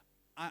wrong,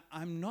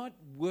 I'm not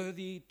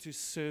worthy to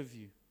serve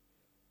you.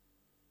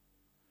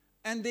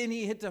 And then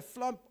he hit a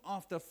flop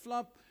after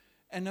flop.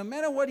 And no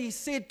matter what he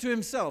said to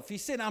himself, he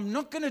said, I'm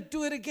not going to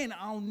do it again.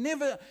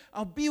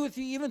 I'll be with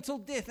you even till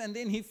death. And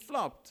then he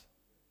flopped.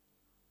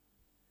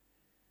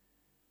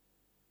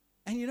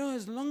 And you know,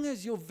 as long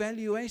as your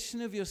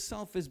valuation of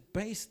yourself is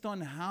based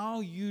on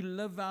how you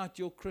live out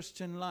your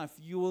Christian life,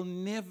 you will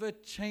never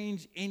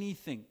change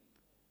anything.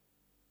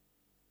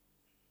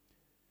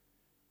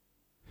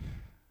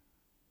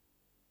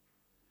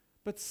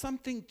 But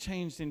something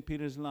changed in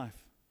Peter's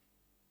life.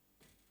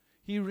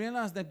 He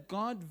realized that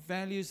God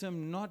values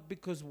him not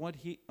because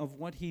of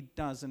what he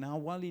does and how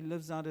well he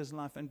lives out his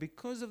life. And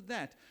because of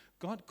that,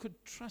 God could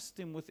trust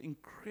him with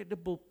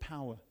incredible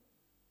power.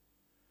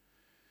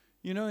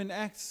 You know, in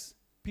Acts,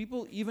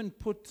 people even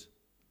put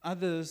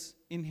others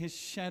in his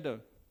shadow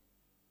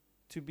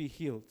to be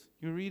healed.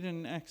 You read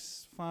in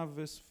Acts 5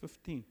 verse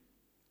 15.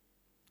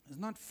 It's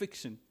not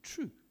fiction,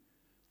 true.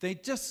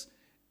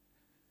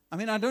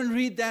 I don't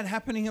read that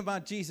happening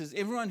about Jesus.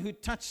 Everyone who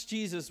touched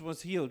Jesus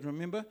was healed,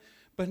 remember?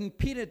 But in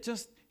Peter,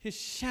 just his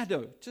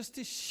shadow.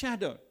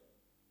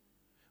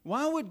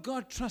 Why would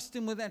God trust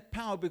him with that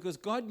power? Because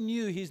God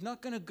knew he's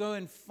not going to go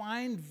and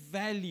find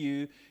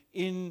value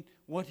in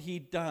what he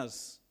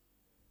does.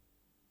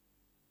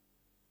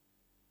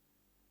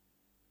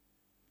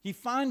 He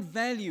found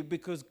value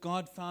because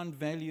God found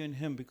value in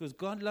him. Because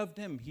God loved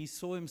him, he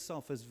saw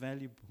himself as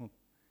valuable.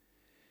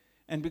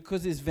 And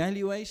because his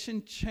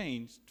valuation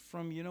changed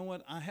from, you know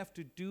what, I have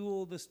to do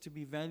all this to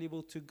be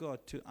valuable to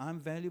God, to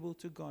I'm valuable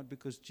to God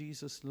because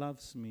Jesus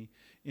loves me,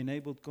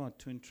 enabled God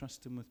to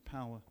entrust him with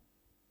power.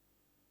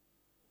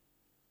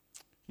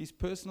 His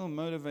personal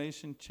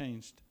motivation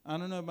changed. I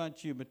don't know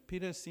about you, but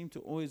Peter seemed to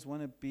always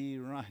want to be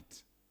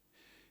right.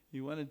 He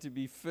wanted to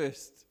be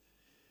first.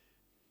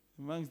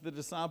 Amongst the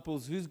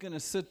disciples, who's going to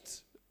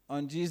sit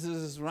on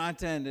Jesus'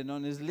 right hand and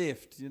on his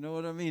left? You know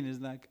what I mean?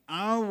 It's like,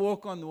 I'll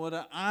walk on the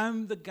water.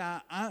 I'm the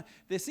guy.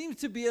 There seems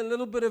to be a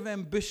little bit of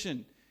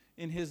ambition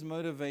in his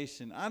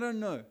motivation. I don't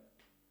know.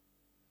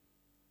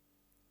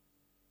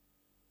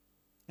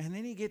 And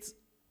then he gets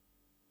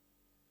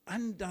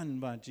undone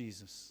by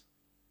Jesus.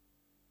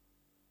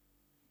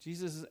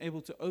 Jesus is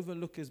able to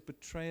overlook his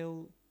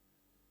betrayal.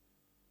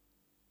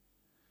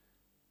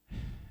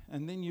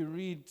 And then you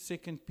read 2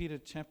 Peter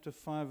chapter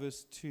 5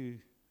 verse 2.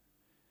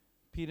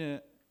 Peter,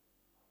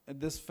 at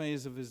this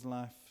phase of his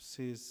life,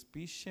 says,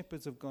 be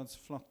shepherds of God's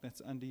flock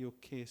that's under your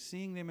care,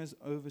 seeing them as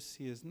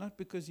overseers, not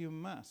because you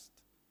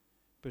must,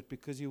 but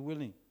because you're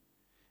willing,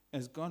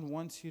 as God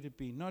wants you to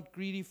be, not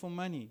greedy for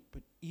money,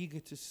 but eager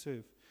to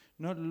serve,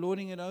 not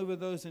lording it over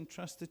those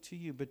entrusted to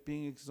you, but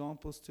being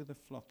examples to the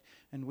flock.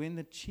 And when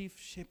the chief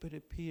shepherd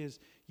appears,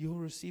 you'll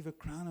receive a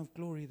crown of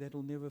glory that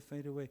will never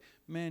fade away.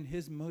 Man,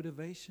 his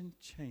motivation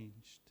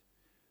changed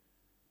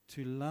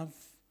to love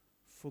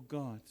for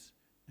God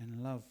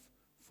and love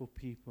for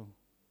people.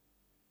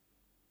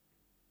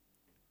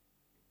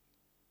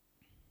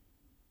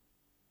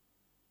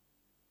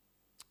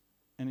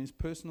 And his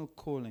personal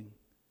calling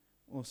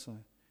also,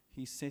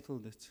 he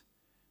settled it.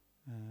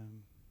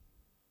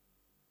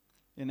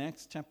 In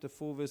Acts chapter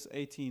 4 verse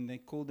 18, they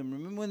called him.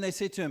 Remember when they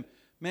said to him,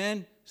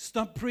 man,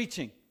 stop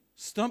preaching.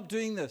 Stop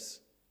doing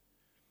this.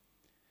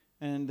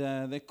 And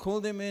they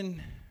called him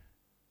in.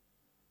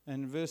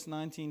 And verse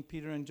 19,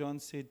 Peter and John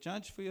said,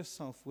 judge for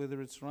yourself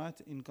whether it's right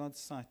in God's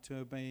sight to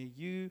obey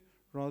you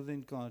rather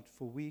than God,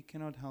 for we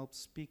cannot help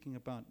speaking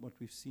about what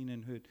we've seen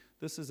and heard.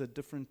 This is a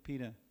different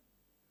Peter.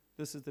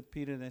 This is the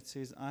Peter that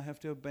says, I have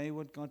to obey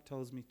what God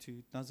tells me to.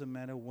 It doesn't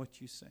matter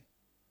what you say.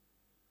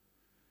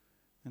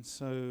 And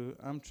so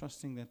I'm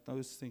trusting that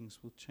those things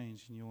will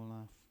change in your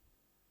life.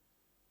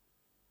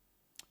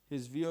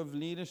 His view of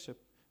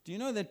leadership. Do you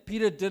know that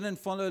Peter didn't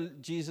follow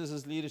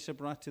Jesus'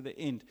 leadership right to the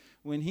end?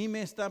 When he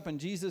messed up and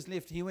Jesus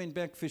left, he went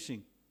back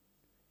fishing.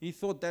 He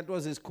thought that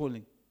was his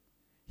calling.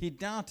 He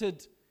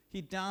doubted.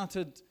 He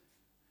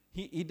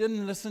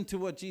didn't listen to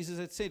what Jesus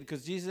had said,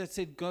 because Jesus had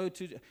said, go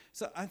to.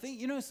 So I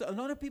think, so a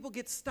lot of people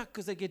get stuck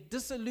because they get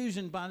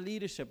disillusioned by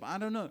leadership. I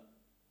don't know.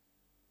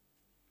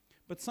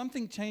 But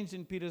something changed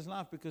in Peter's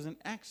life, because in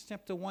Acts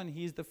chapter 1,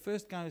 he's the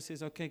first guy who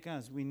says, okay,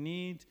 guys, we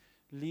need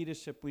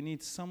leadership. We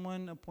need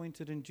someone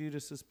appointed in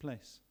Judas's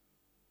place.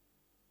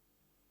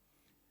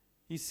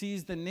 He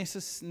sees the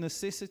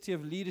necessity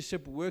of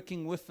leadership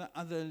working with the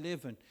other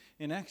 11.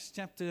 In Acts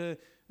chapter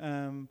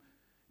 10,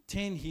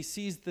 he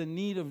sees the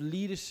need of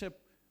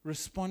leadership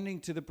responding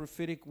to the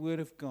prophetic word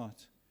of God.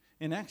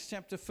 In Acts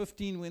chapter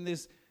 15, when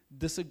there's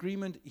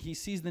disagreement, he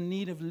sees the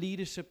need of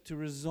leadership to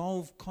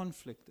resolve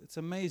conflict. It's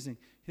amazing.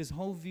 His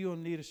whole view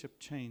on leadership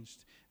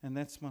changed, and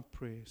that's my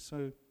prayer.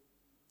 So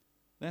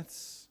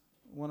that's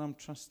what I'm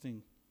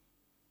trusting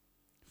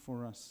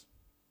for us.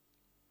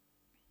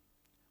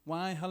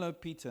 Why hello,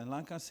 Peter?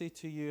 Like I said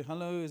to you,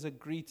 hello is a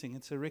greeting.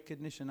 It's a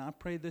recognition. I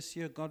pray this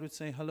year God would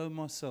say, hello,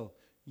 Marcel,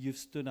 you've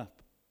stood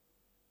up.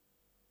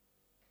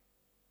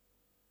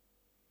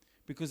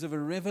 Because of a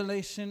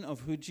revelation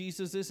of who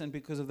Jesus is and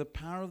because of the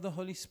power of the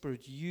Holy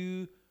Spirit,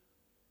 you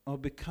are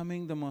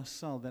becoming the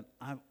Marcel that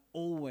I've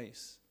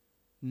always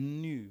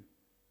knew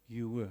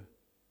you were.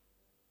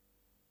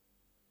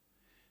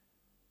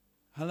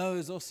 Hello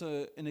is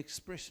also an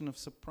expression of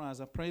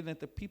surprise. I pray that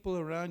the people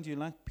around you,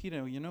 like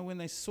Peter, when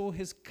they saw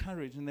his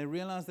courage and they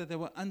realized that they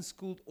were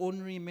unschooled,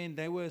 ordinary men,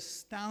 they were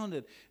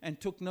astounded and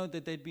took note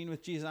that they'd been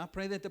with Jesus. I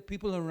pray that the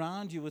people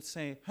around you would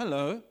say,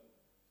 hello,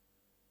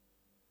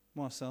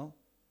 Marcel.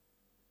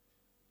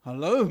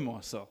 Hello,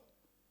 Marcel.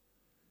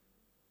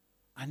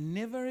 I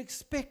never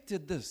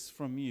expected this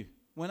from you.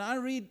 When I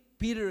read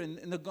Peter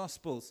in the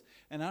Gospels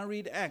and I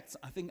read Acts,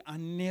 I think I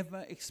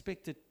never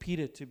expected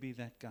Peter to be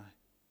that guy.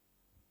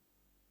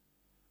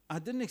 I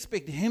didn't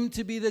expect him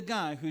to be the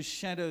guy whose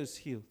shadows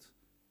healed.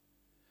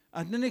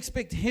 I didn't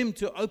expect him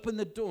to open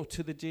the door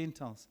to the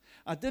Gentiles.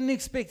 I didn't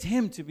expect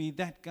him to be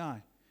that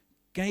guy.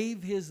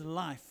 Gave his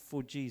life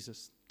for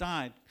Jesus.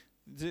 Died.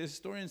 The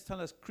historians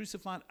tell us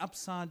crucified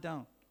upside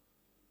down.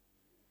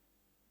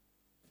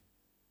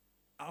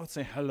 I would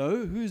say,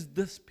 hello, who's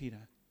this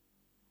Peter?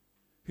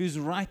 Who's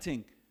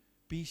writing,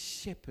 be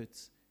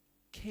shepherds,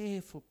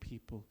 care for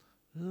people,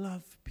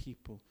 love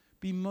people.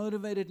 Be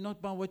motivated not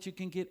by what you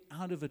can get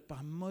out of it,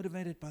 but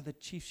motivated by the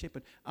chief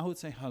shepherd. I would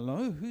say,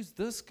 hello, who's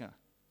this guy?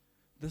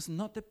 This is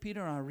not the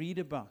Peter I read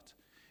about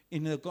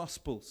in the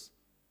Gospels.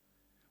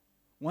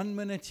 1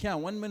 minute here,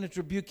 1 minute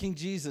rebuking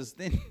Jesus.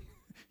 Then,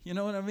 you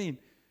know what I mean?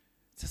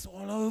 It's just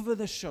all over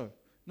the show.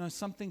 No,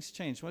 something's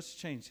changed. What's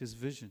changed? His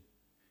vision,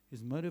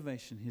 his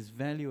motivation, his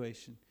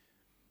valuation,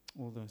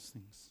 all those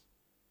things.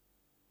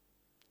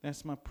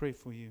 That's my prayer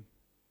for you.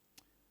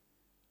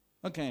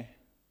 Okay,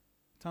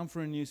 time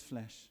for a news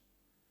flash.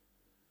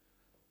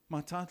 My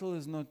title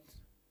is not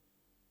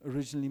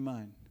originally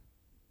mine.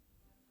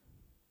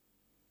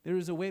 There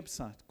is a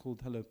website called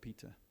Hello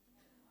Peter.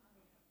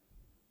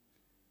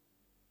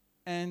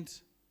 And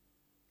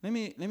let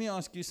me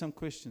ask you some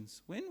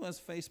questions. When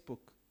was Facebook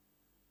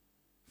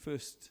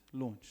first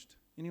launched?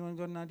 Anyone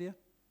got an idea?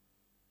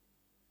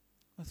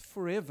 It's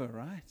forever,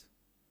 right?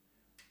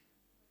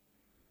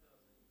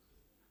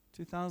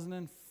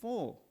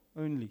 2004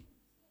 only.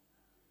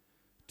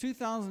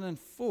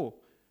 2004.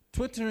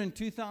 Twitter in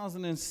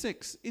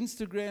 2006,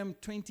 Instagram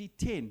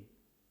 2010.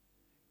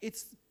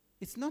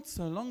 It's not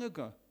so long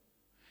ago.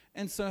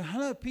 And so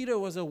Hello Peter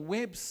was a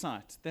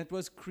website that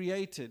was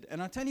created. And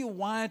I'll tell you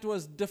why it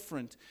was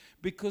different.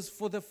 Because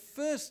for the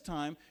first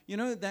time,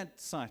 that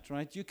site,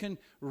 right? You can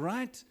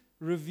write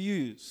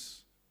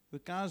reviews. The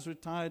guy's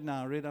retired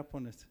now, I read up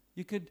on it.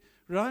 You could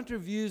write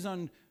reviews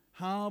on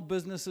how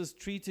businesses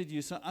treated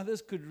you so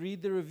others could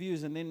read the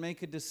reviews and then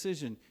make a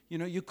decision.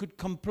 You could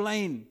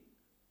complain.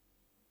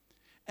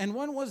 And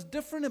what was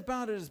different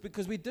about it is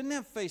because we didn't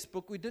have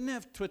Facebook, we didn't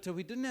have Twitter,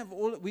 we didn't have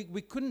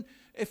we couldn't,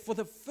 if for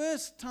the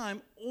first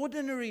time,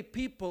 ordinary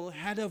people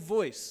had a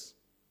voice.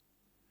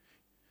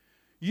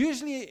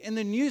 Usually in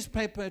the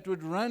newspaper, it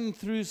would run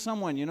through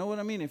someone, you know what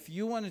I mean? If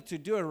you wanted to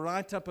do a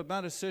write-up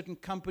about a certain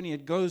company,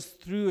 it goes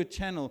through a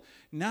channel.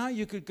 Now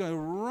you could go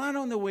right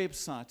on the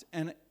website,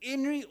 and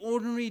any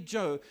ordinary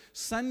Joe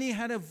suddenly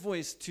had a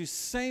voice to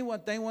say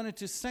what they wanted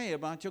to say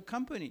about your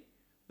company.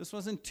 This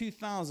was in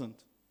 2000.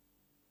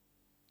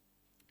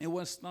 It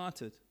was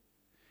started.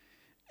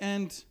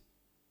 And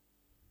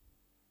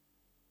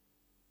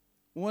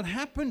what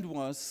happened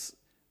was,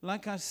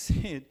 like I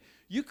said,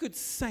 you could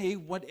say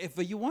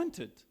whatever you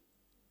wanted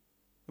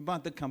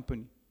about the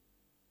company.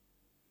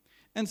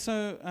 And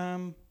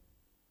so,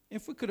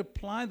 if we could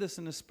apply this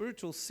in a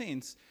spiritual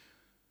sense,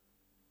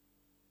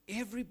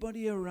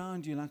 everybody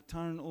around you, like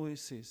Tyron always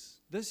says,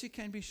 this you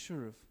can be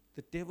sure of.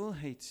 The devil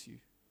hates you.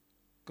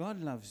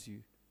 God loves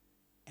you.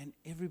 And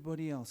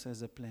everybody else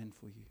has a plan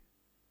for you.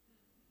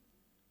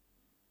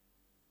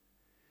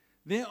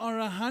 There are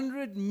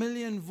 100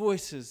 million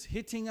voices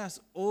hitting us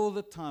all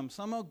the time.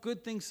 Some are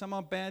good things, some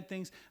are bad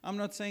things. I'm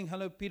not saying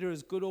Hello Peter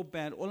is good or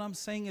bad. All I'm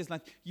saying is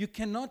you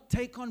cannot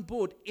take on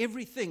board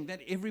everything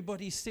that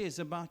everybody says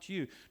about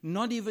you,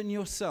 not even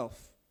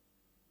yourself.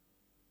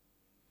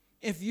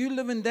 If you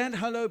live in that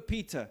Hello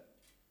Peter,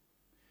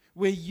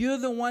 where you're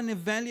the one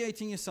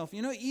evaluating yourself.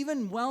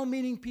 Even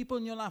well-meaning people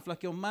in your life,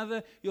 like your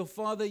mother, your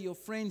father, your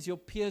friends, your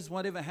peers,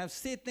 whatever, have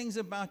said things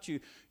about you.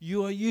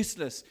 You are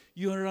useless.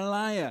 You're a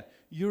liar.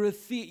 You're a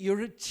thief.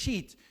 You're a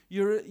cheat.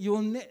 You're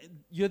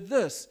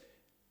this.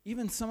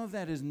 Even some of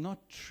that is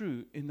not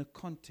true in the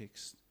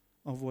context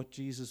of what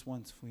Jesus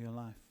wants for your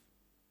life.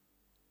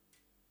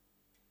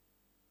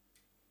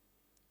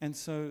 And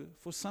so,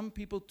 for some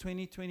people,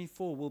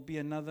 2024 will be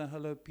another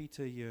Hello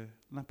Peter year,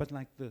 but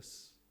like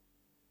this.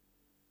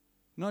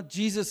 Not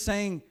Jesus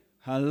saying,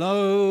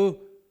 hello,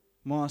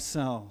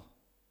 Marcel.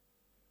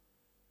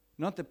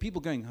 Not the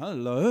people going,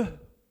 hello.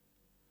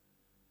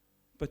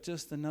 But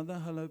just another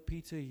Hello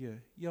Peter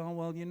year. Yeah,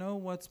 well, you know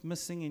what's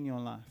missing in your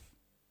life.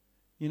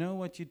 You know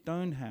what you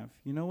don't have.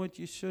 You know what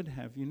you should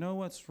have. You know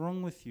what's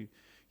wrong with you.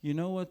 You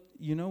know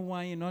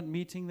why you're not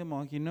meeting the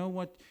mark. You know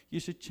what you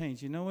should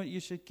change. You know what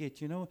you should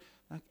get.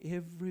 Like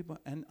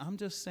everybody. And I'm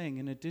just saying,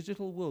 in a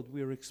digital world,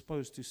 we're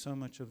exposed to so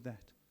much of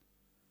that.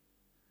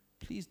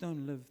 Please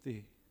don't live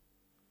there.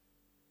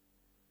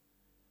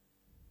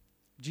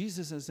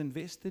 Jesus has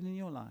invested in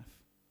your life.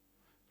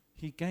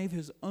 He gave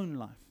his own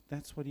life.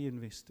 That's what he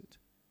invested.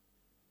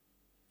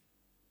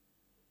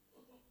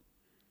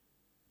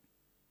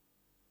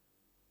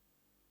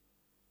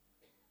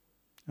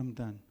 I'm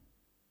done.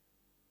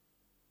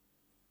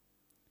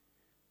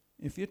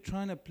 If you're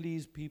trying to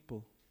please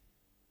people,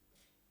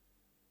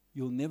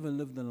 you'll never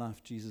live the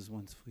life Jesus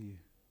wants for you.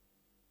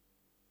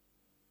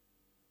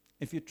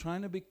 If you're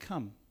trying to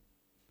become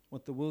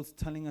what the world's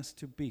telling us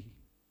to be,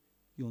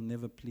 you'll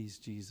never please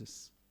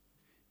Jesus.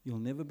 You'll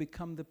never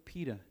become the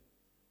Peter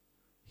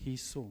he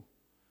saw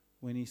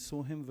when he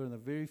saw him for the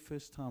very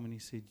first time and he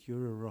said,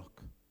 "You're a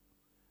rock.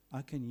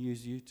 I can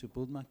use you to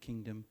build my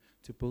kingdom,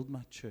 to build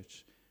my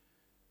church,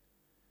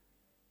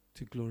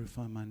 to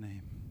glorify my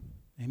name."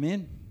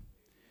 Amen?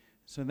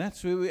 So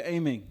that's where we're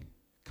aiming.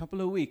 A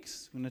couple of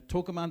weeks, we're going to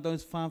talk about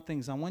those 5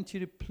 things. I want you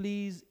to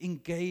please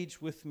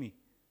engage with me.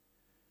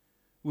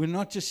 We're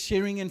not just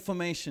sharing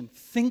information.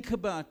 Think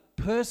about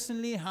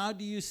personally, how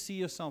do you see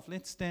yourself?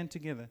 Let's stand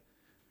together.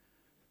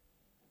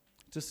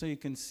 Just so you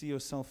can see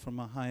yourself from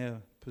a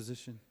higher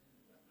position.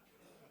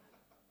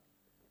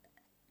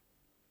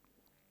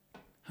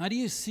 How do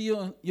you see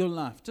your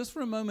life? Just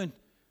for a moment.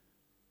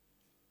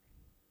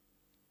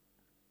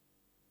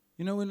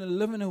 You know, we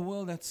live in a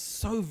world that's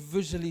so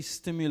visually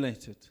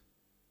stimulated.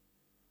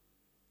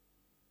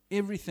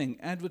 Everything,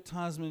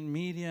 advertisement,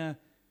 media,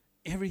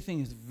 everything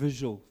is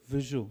visual,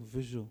 visual,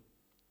 visual.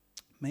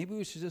 Maybe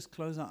we should just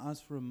close our eyes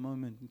for a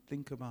moment and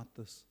think about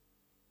this.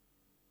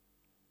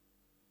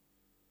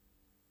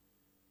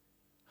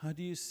 How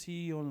do you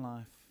see your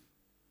life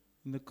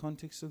in the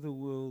context of the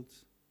world?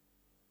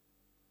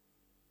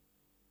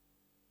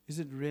 Is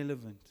it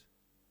relevant?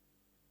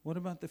 What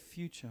about the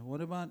future?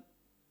 What about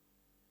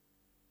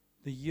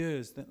the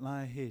years that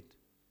lie ahead?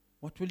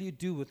 What will you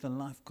do with the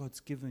life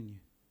God's given you?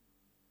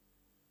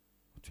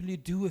 What will you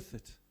do with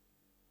it?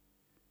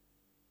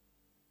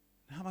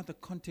 How about the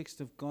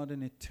context of God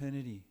and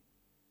eternity?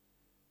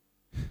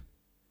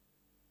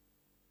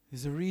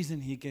 There's a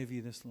reason He gave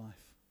you this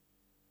life.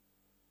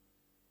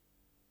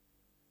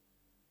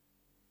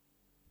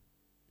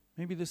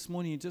 Maybe this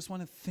morning you just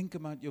want to think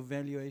about your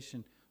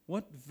valuation.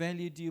 What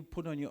value do you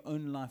put on your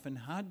own life, and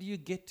how do you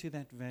get to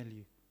that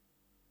value?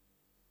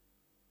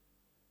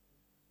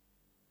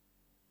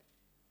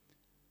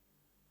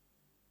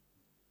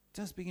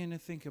 Just begin to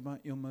think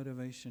about your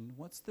motivation.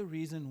 What's the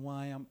reason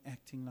why I'm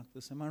acting like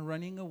this? Am I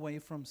running away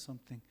from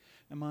something?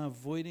 Am I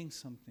avoiding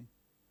something?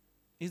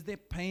 Is there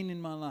pain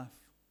in my life?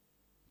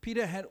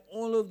 Peter had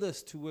all of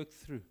this to work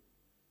through.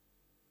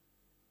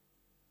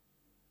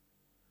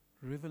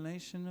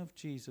 Revelation of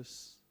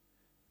Jesus,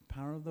 the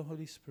power of the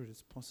Holy Spirit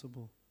is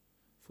possible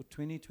for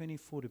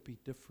 2024 to be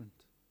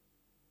different.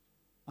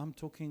 I'm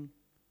talking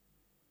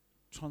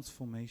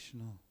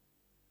transformational,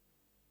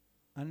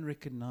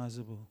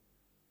 unrecognizable,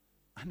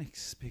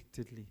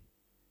 unexpectedly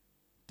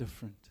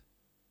different.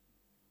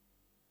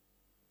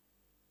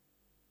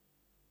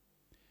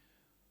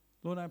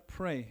 Lord, I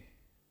pray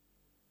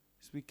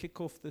as we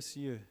kick off this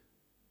year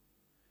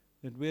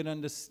that we'd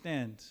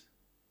understand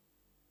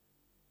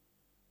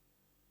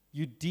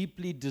you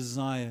deeply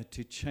desire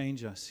to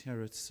change us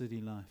here at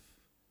City Life.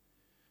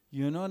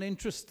 You're not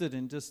interested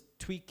in just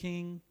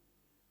tweaking,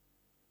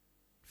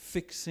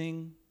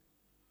 fixing.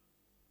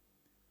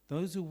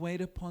 Those who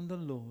wait upon the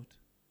Lord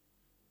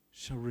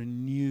shall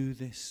renew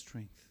their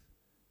strength.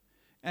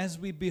 As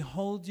we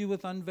behold you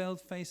with unveiled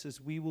faces,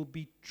 we will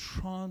be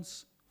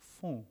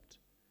transformed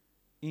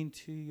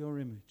into your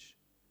image.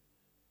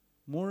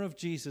 More of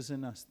Jesus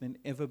in us than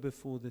ever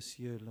before this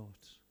year, Lord.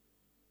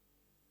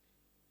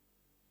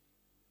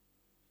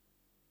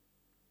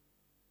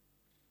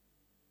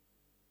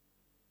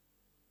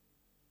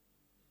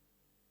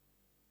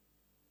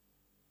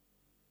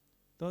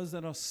 Those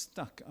that are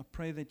stuck, I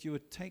pray that you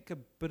would take a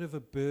bit of a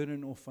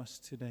burden off us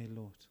today,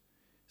 Lord.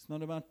 It's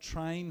not about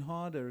trying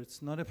harder.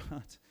 It's not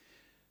about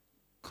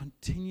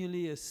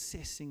continually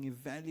assessing,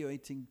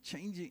 evaluating,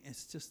 changing.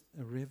 It's just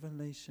a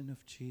revelation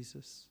of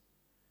Jesus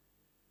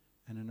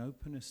and an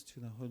openness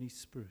to the Holy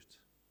Spirit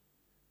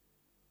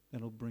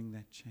that will bring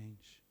that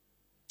change.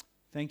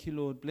 Thank you,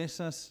 Lord. Bless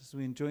us as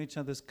we enjoy each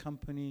other's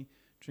company,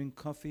 drink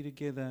coffee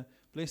together.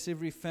 Bless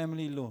every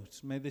family, Lord.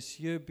 May this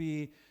year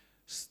be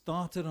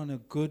started on a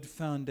good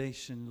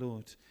foundation,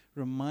 Lord.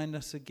 Remind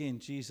us again,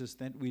 Jesus,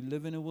 that we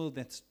live in a world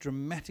that's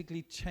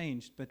dramatically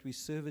changed, but we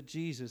serve a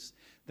Jesus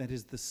that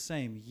is the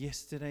same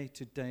yesterday,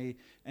 today,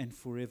 and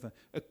forever.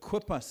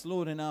 Equip us,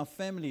 Lord, in our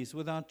families,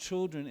 with our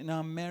children, in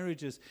our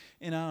marriages,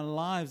 in our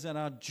lives, at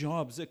our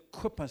jobs.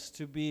 Equip us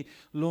to be,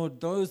 Lord,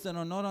 those that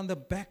are not on the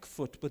back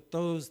foot, but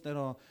those that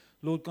are,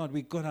 Lord God,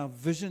 we got our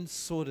vision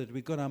sorted.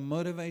 We got our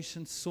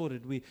motivation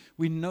sorted.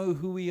 We know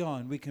who we are,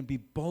 and we can be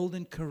bold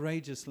and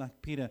courageous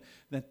like Peter,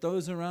 that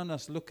those around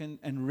us look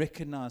and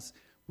recognize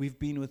we've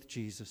been with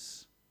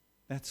Jesus.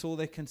 That's all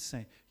they can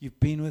say. You've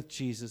been with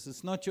Jesus.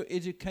 It's not your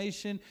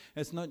education.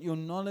 It's not your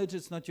knowledge.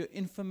 It's not your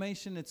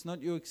information. It's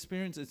not your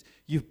experience. It's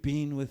you've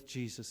been with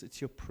Jesus. It's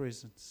your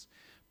presence.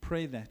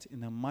 Pray that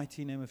in the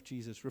mighty name of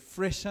Jesus.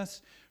 Refresh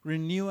us,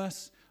 renew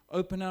us,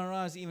 open our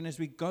eyes even as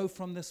we go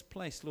from this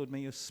place. Lord,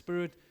 may your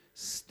Spirit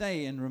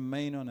stay and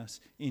remain on us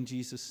in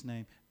Jesus'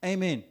 name.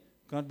 Amen.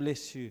 God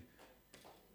bless you.